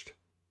encouraged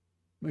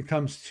when it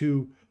comes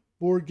to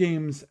board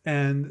games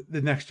and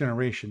the next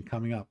generation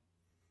coming up.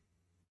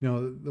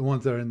 The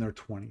ones that are in their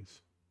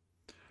 20s.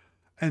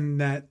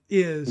 And that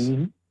is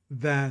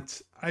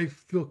that I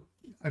feel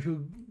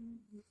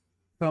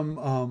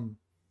some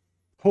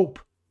hope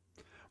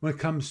when it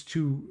comes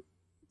to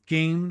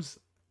games,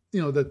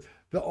 that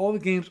all the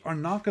games are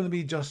not going to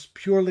be just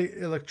purely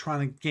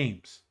electronic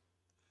games.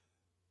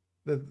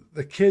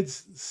 The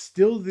kids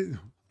still,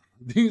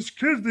 these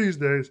kids these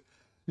days,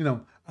 get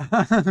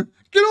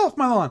off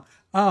my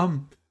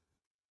lawn.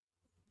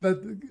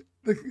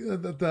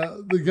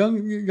 The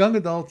young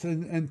adults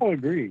and I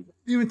agree.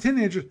 Even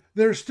teenagers,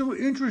 they're still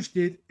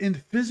interested in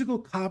physical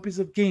copies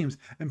of games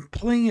and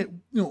playing it,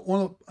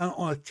 on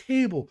a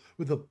table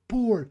with a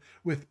board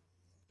with,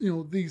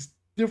 these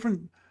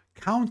different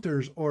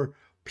counters or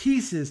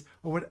pieces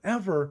or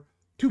whatever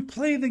to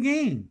play the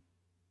game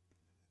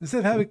instead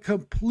of having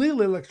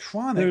completely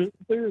electronic.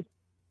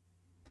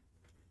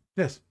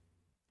 Yes.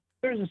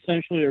 There's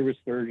essentially a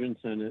resurgence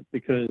in it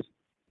because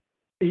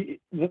the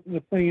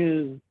thing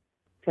is,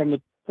 from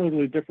a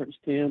totally different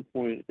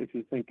standpoint, if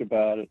you think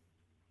about it,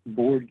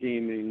 board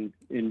gaming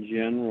in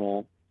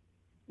general,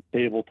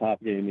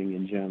 tabletop gaming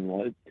in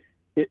general,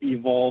 it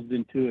evolved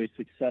into a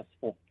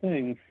successful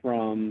thing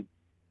from,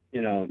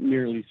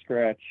 nearly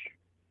scratch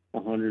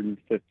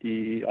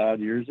 150 odd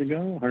years ago,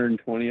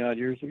 120 odd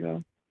years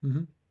ago.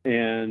 Mm-hmm.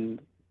 And,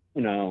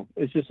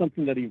 it's just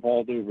something that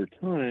evolved over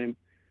time.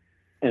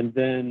 And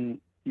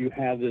then you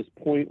have this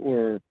point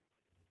where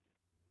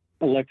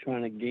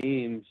electronic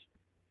games,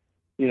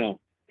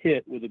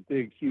 hit with a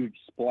big, huge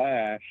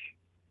splash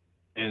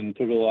and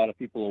took a lot of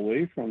people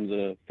away from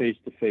the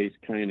face-to-face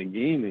kind of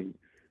gaming.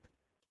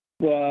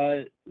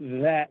 But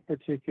that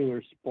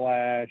particular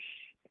splash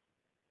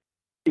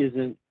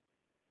isn't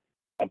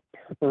a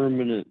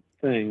permanent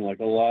thing. Like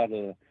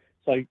it's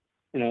like,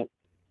 the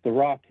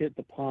rock hit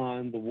the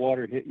pond, the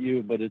water hit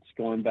you, but it's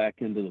gone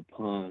back into the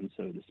pond,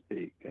 so to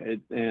speak.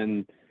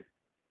 And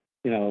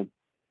the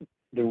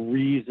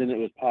reason it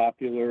was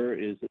popular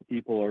is that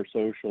people are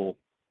social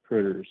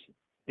critters.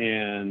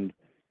 And,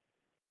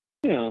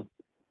 and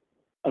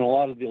a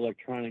lot of the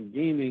electronic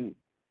gaming,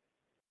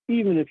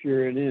 even if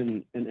you're in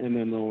an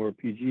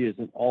MMORPG,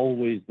 isn't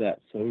always that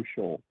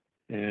social.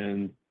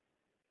 And,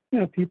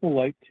 people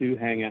like to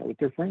hang out with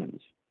their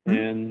friends. Mm-hmm.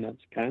 And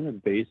that's kind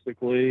of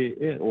basically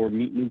it, or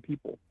meet new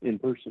people in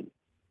person.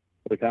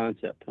 The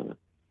concept, huh?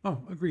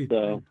 Oh, agreed.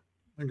 So,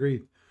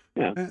 agreed.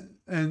 Yeah.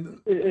 And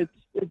it's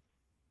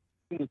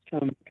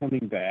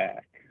coming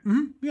back.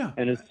 Mm-hmm. Yeah.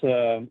 And it's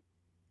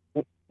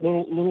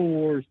Little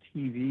Wars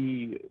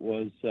TV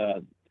was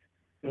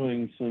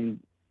doing some,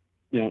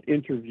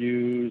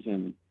 interviews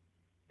and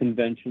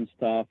convention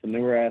stuff, and they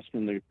were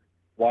asking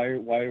why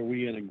are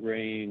we in a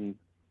graying,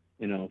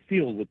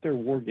 field with their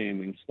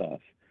wargaming stuff,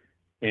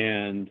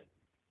 and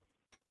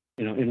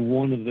in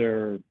one of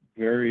their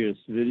various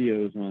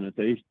videos on it,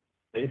 they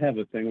have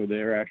a thing where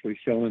they're actually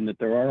showing that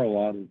there are a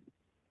lot of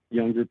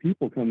younger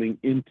people coming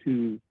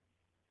into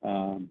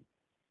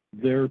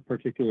their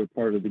particular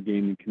part of the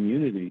gaming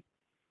community.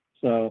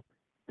 So,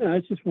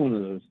 it's just one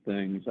of those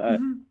things.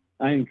 Mm-hmm.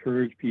 I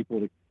encourage people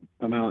to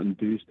come out and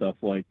do stuff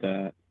like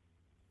that.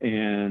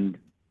 And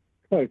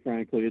quite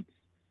frankly,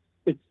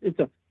 it's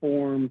a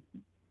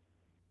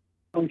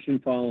function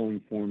following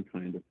form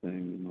kind of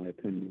thing, in my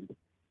opinion.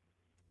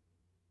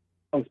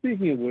 Oh,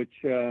 speaking of which,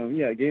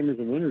 Gamers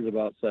and Winners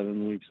about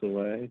 7 weeks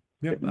away.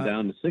 Yep, Getting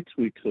down to 6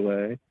 weeks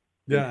away.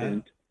 Yeah,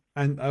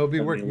 and I will be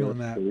working on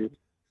that.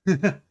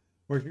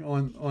 Working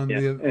on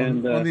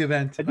the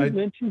event. I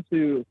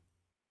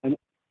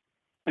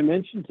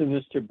mentioned to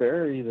Mr.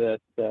 Barry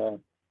that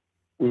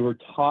we were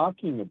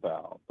talking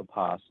about the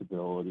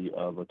possibility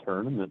of a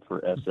tournament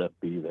for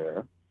SFB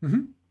there.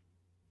 Mm-hmm.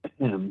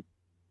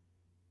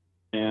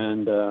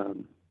 And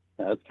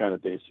that's kind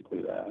of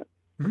basically that.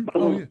 Mm-hmm.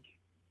 Oh, yeah.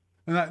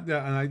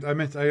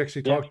 I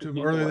actually talked to him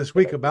earlier this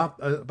week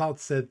about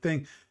said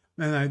thing,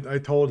 and I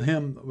told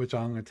him, which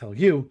I'm going to tell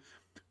you,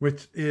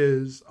 which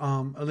is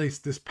at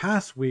least this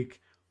past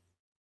week,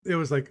 it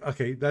was like,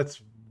 okay,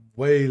 that's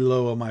way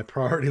low on my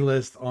priority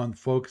list on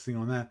focusing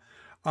on that,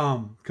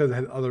 because I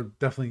had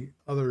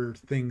other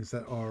things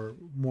that are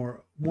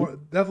more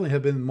definitely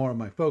have been more of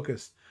my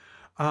focus,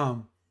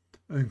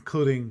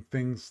 including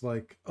things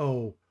like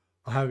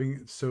having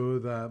it so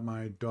that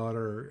my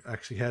daughter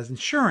actually has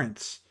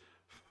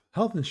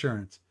health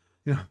insurance,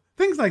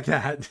 things like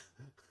that.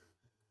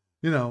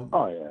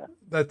 Oh yeah,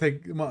 that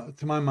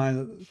to my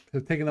mind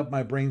have taken up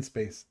my brain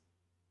space.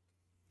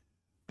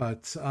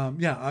 But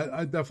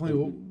I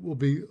definitely will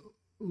be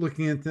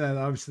looking into that.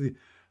 Obviously,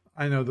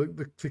 I know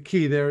the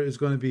key there is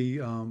going to be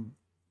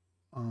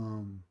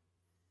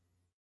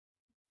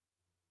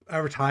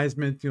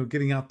advertisement.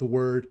 Getting out the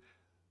word,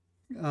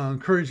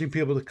 encouraging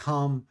people to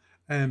come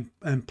and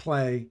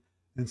play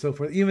and so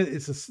forth. Even if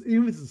it's a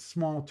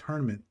small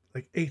tournament,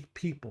 like 8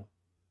 people,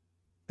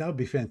 that would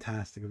be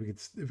fantastic if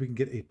we can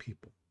get 8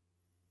 people.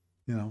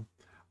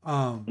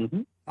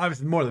 Mm-hmm.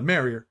 Obviously, more the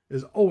merrier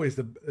is always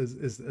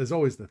is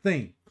always the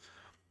thing.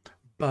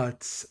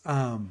 But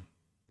you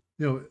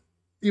know,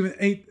 even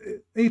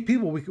eight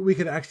people, we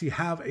could actually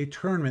have a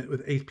tournament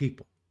with 8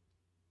 people.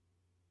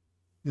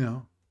 You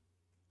know,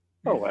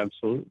 Oh,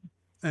 absolutely.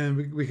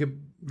 and we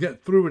could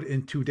get through it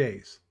in 2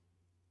 days.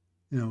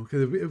 You know,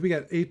 because if we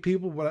got 8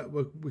 people, what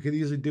we could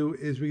easily do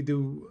is we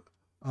do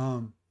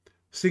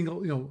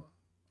single,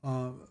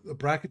 a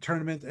bracket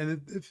tournament,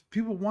 and if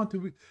people want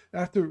to,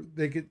 after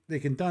they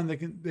can done,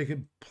 they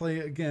can play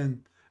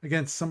again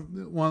against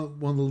one of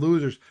the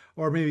losers,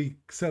 or maybe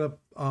set up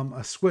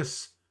a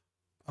Swiss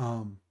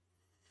um,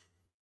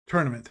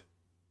 tournament.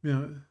 You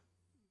know,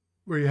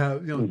 where you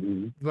have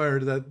Mm-hmm. where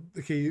that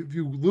okay, if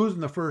you lose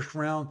in the first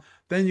round,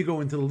 then you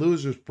go into the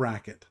losers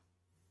bracket,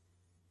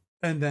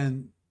 and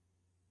then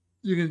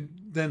you can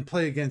then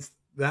play against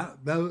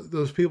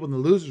those people in the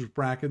losers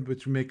bracket,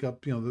 which make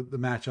up the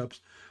matchups,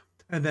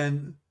 and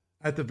then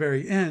at the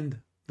very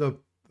end, the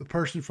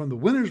person from the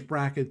winners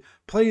bracket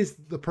plays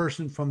the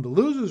person from the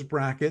losers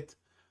bracket,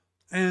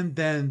 and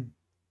then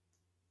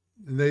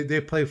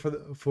they play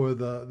for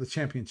the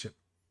championship.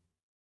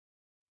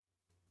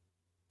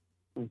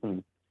 Mm-hmm.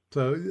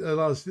 So it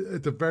allows,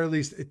 at the very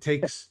least, it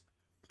takes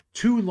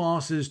 2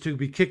 losses to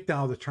be kicked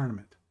out of the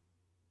tournament.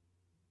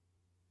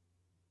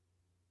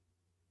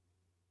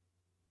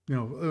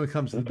 When it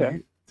comes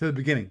to the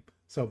beginning.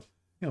 So,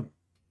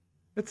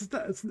 it's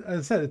as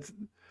I said,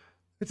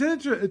 it's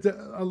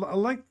an I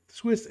like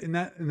Swiss in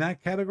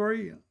that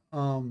category.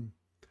 And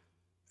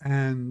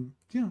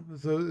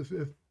so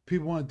if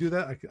people want to do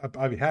that,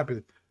 I'd be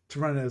happy to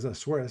run it as a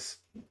Swiss.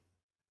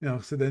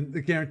 So then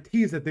it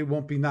guarantees that they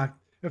won't be knocked.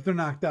 If they're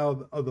knocked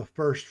out of the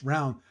first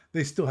round,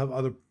 they still have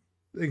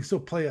they can still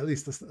play at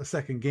least a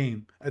second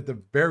game at the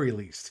very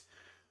least,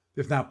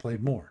 if not play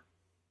more.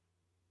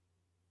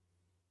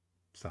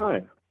 So, Oh, yeah.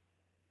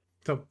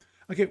 So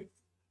okay,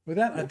 with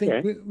that, I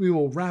think we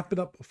will wrap it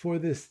up for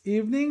this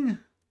evening.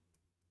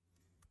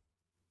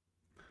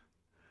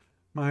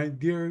 My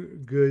dear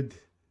good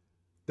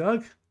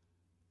Doug,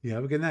 you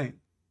have a good night.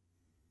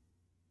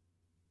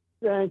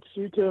 Thanks,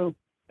 you too.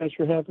 Thanks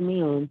for having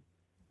me on.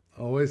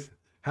 Always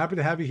happy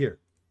to have you here.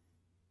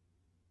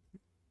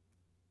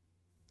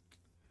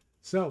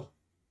 So,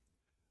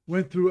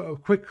 went through a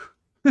quick,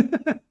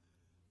 an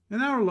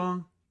hour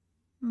long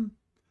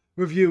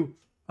review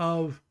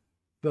of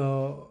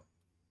the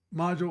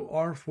module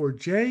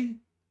R4J.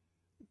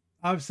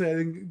 Obviously, I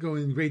didn't go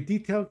in great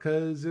detail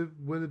because it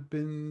would have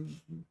been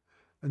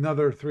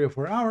another 3 or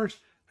 4 hours,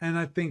 and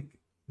I think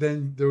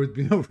then there would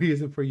be no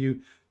reason for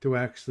you to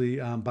actually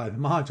buy the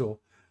module.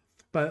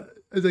 But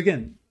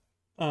again,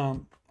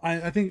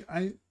 I think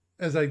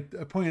as I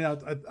pointed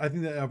out, I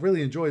think that I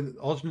really enjoyed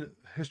Alternate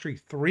History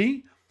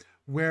 3,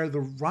 where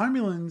the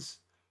Romulans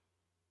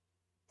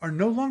are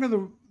no longer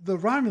the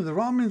Romulans. The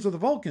Romulans are the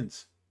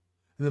Vulcans,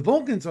 and the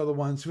Vulcans are the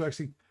ones who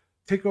actually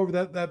take over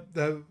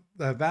that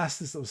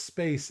vastness of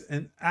space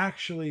and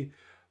actually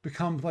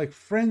become like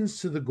friends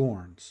to the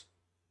Gorns.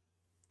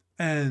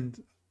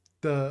 And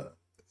the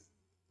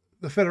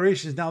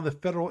Federation is now the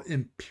Federal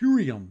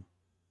Imperium,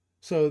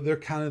 so they're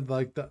kind of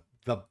like the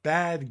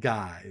bad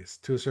guys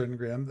to a certain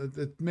degree.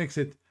 It makes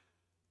it,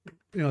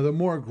 they're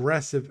more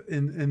aggressive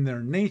in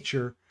their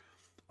nature.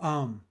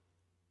 So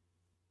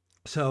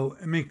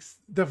it makes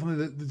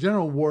definitely the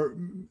general war.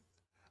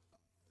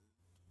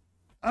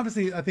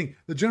 Obviously, I think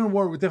the general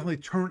war would definitely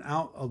turn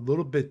out a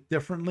little bit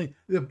differently.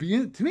 To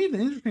me, the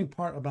interesting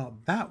part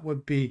about that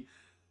would be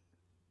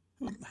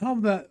how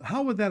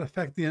would that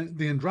affect the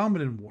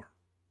Andromedan War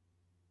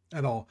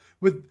at all?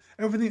 With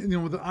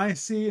everything, with the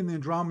IC and the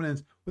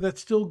Andromedans, would that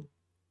still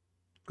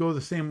go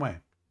the same way?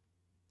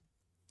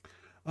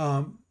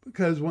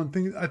 Because one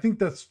thing I think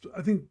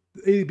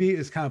ADB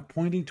is kind of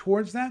pointing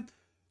towards that,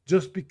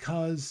 just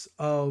because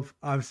of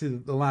obviously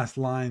the last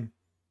line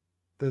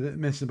that it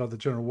mentioned about the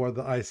general war.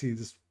 The IC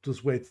is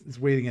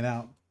waiting it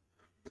out.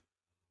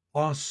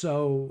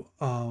 Also,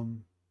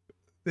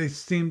 they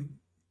seem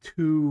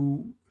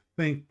to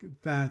think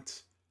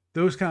that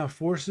those kind of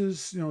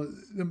forces,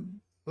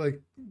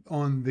 like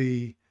on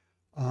the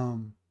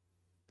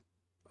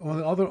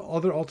other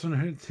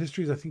alternate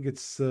histories, I think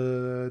it's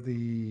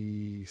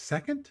the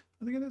second,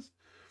 I think it is,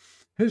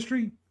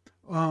 history,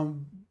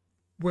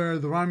 where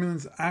the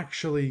Romulans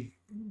actually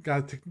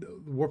got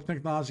warp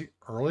technology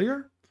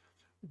earlier,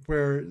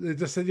 where they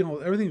just said,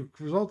 everything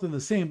resulted in the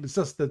same. It's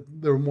just that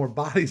there were more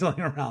bodies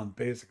lying around,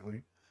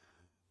 basically.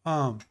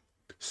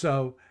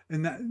 So,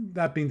 and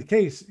that being the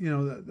case,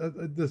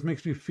 that this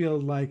makes me feel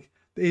like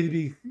the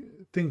ADB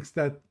thinks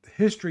that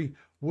history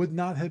would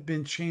not have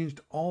been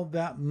changed all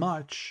that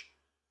much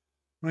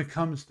when it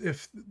comes,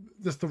 if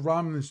just the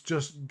Romulans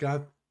just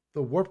got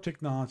the warp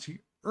technology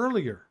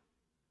earlier,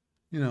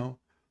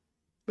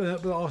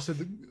 But also,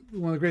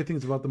 one of the great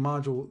things about the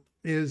module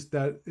is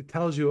that it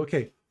tells you,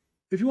 okay,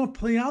 if you want to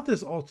play out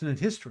this alternate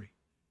history,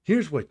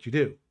 here's what you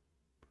do.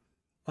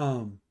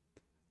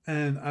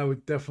 And I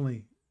would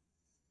definitely,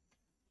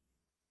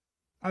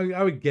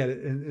 I would get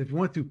it. And if you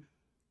want to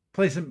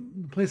play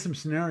some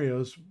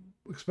scenarios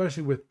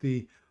especially with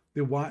the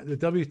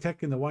W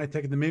Tech and the Y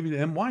Tech and maybe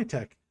the MY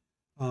Tech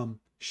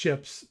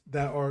ships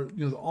that are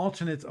the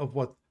alternates of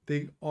what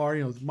they are.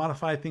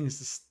 Modify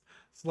things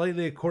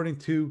slightly according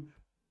to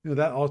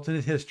that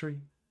alternate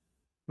history,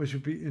 which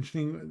would be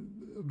interesting.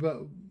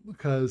 But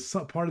because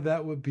part of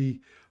that would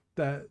be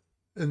that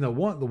in the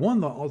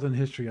alternate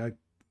history, I'm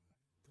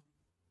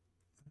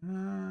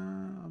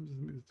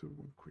just going to do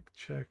one quick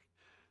check,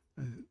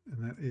 and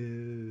that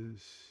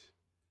is,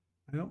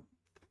 I don't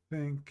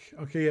think,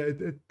 okay, yeah,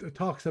 it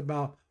talks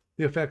about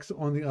the effects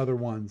on the other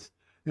ones.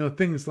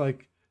 Things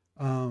like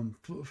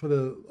for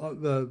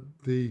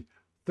the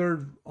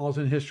third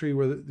alternate history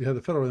where you have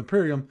the Federal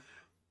Imperium,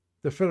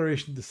 the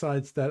Federation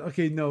decides that,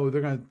 okay, no,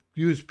 they're going to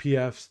use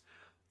PFs.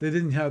 They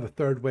didn't have the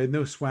third wave,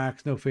 no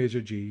SWACs, no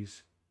phaser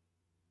Gs.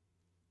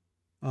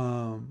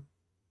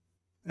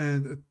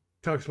 And it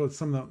talks about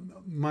some of the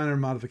minor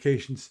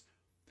modifications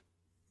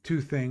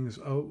to things,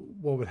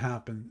 what would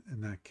happen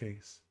in that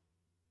case.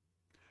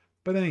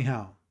 But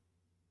anyhow,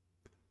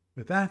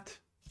 with that,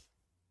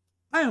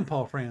 I am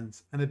Paul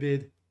Franz, and I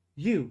bid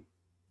you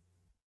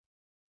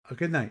a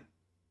good night.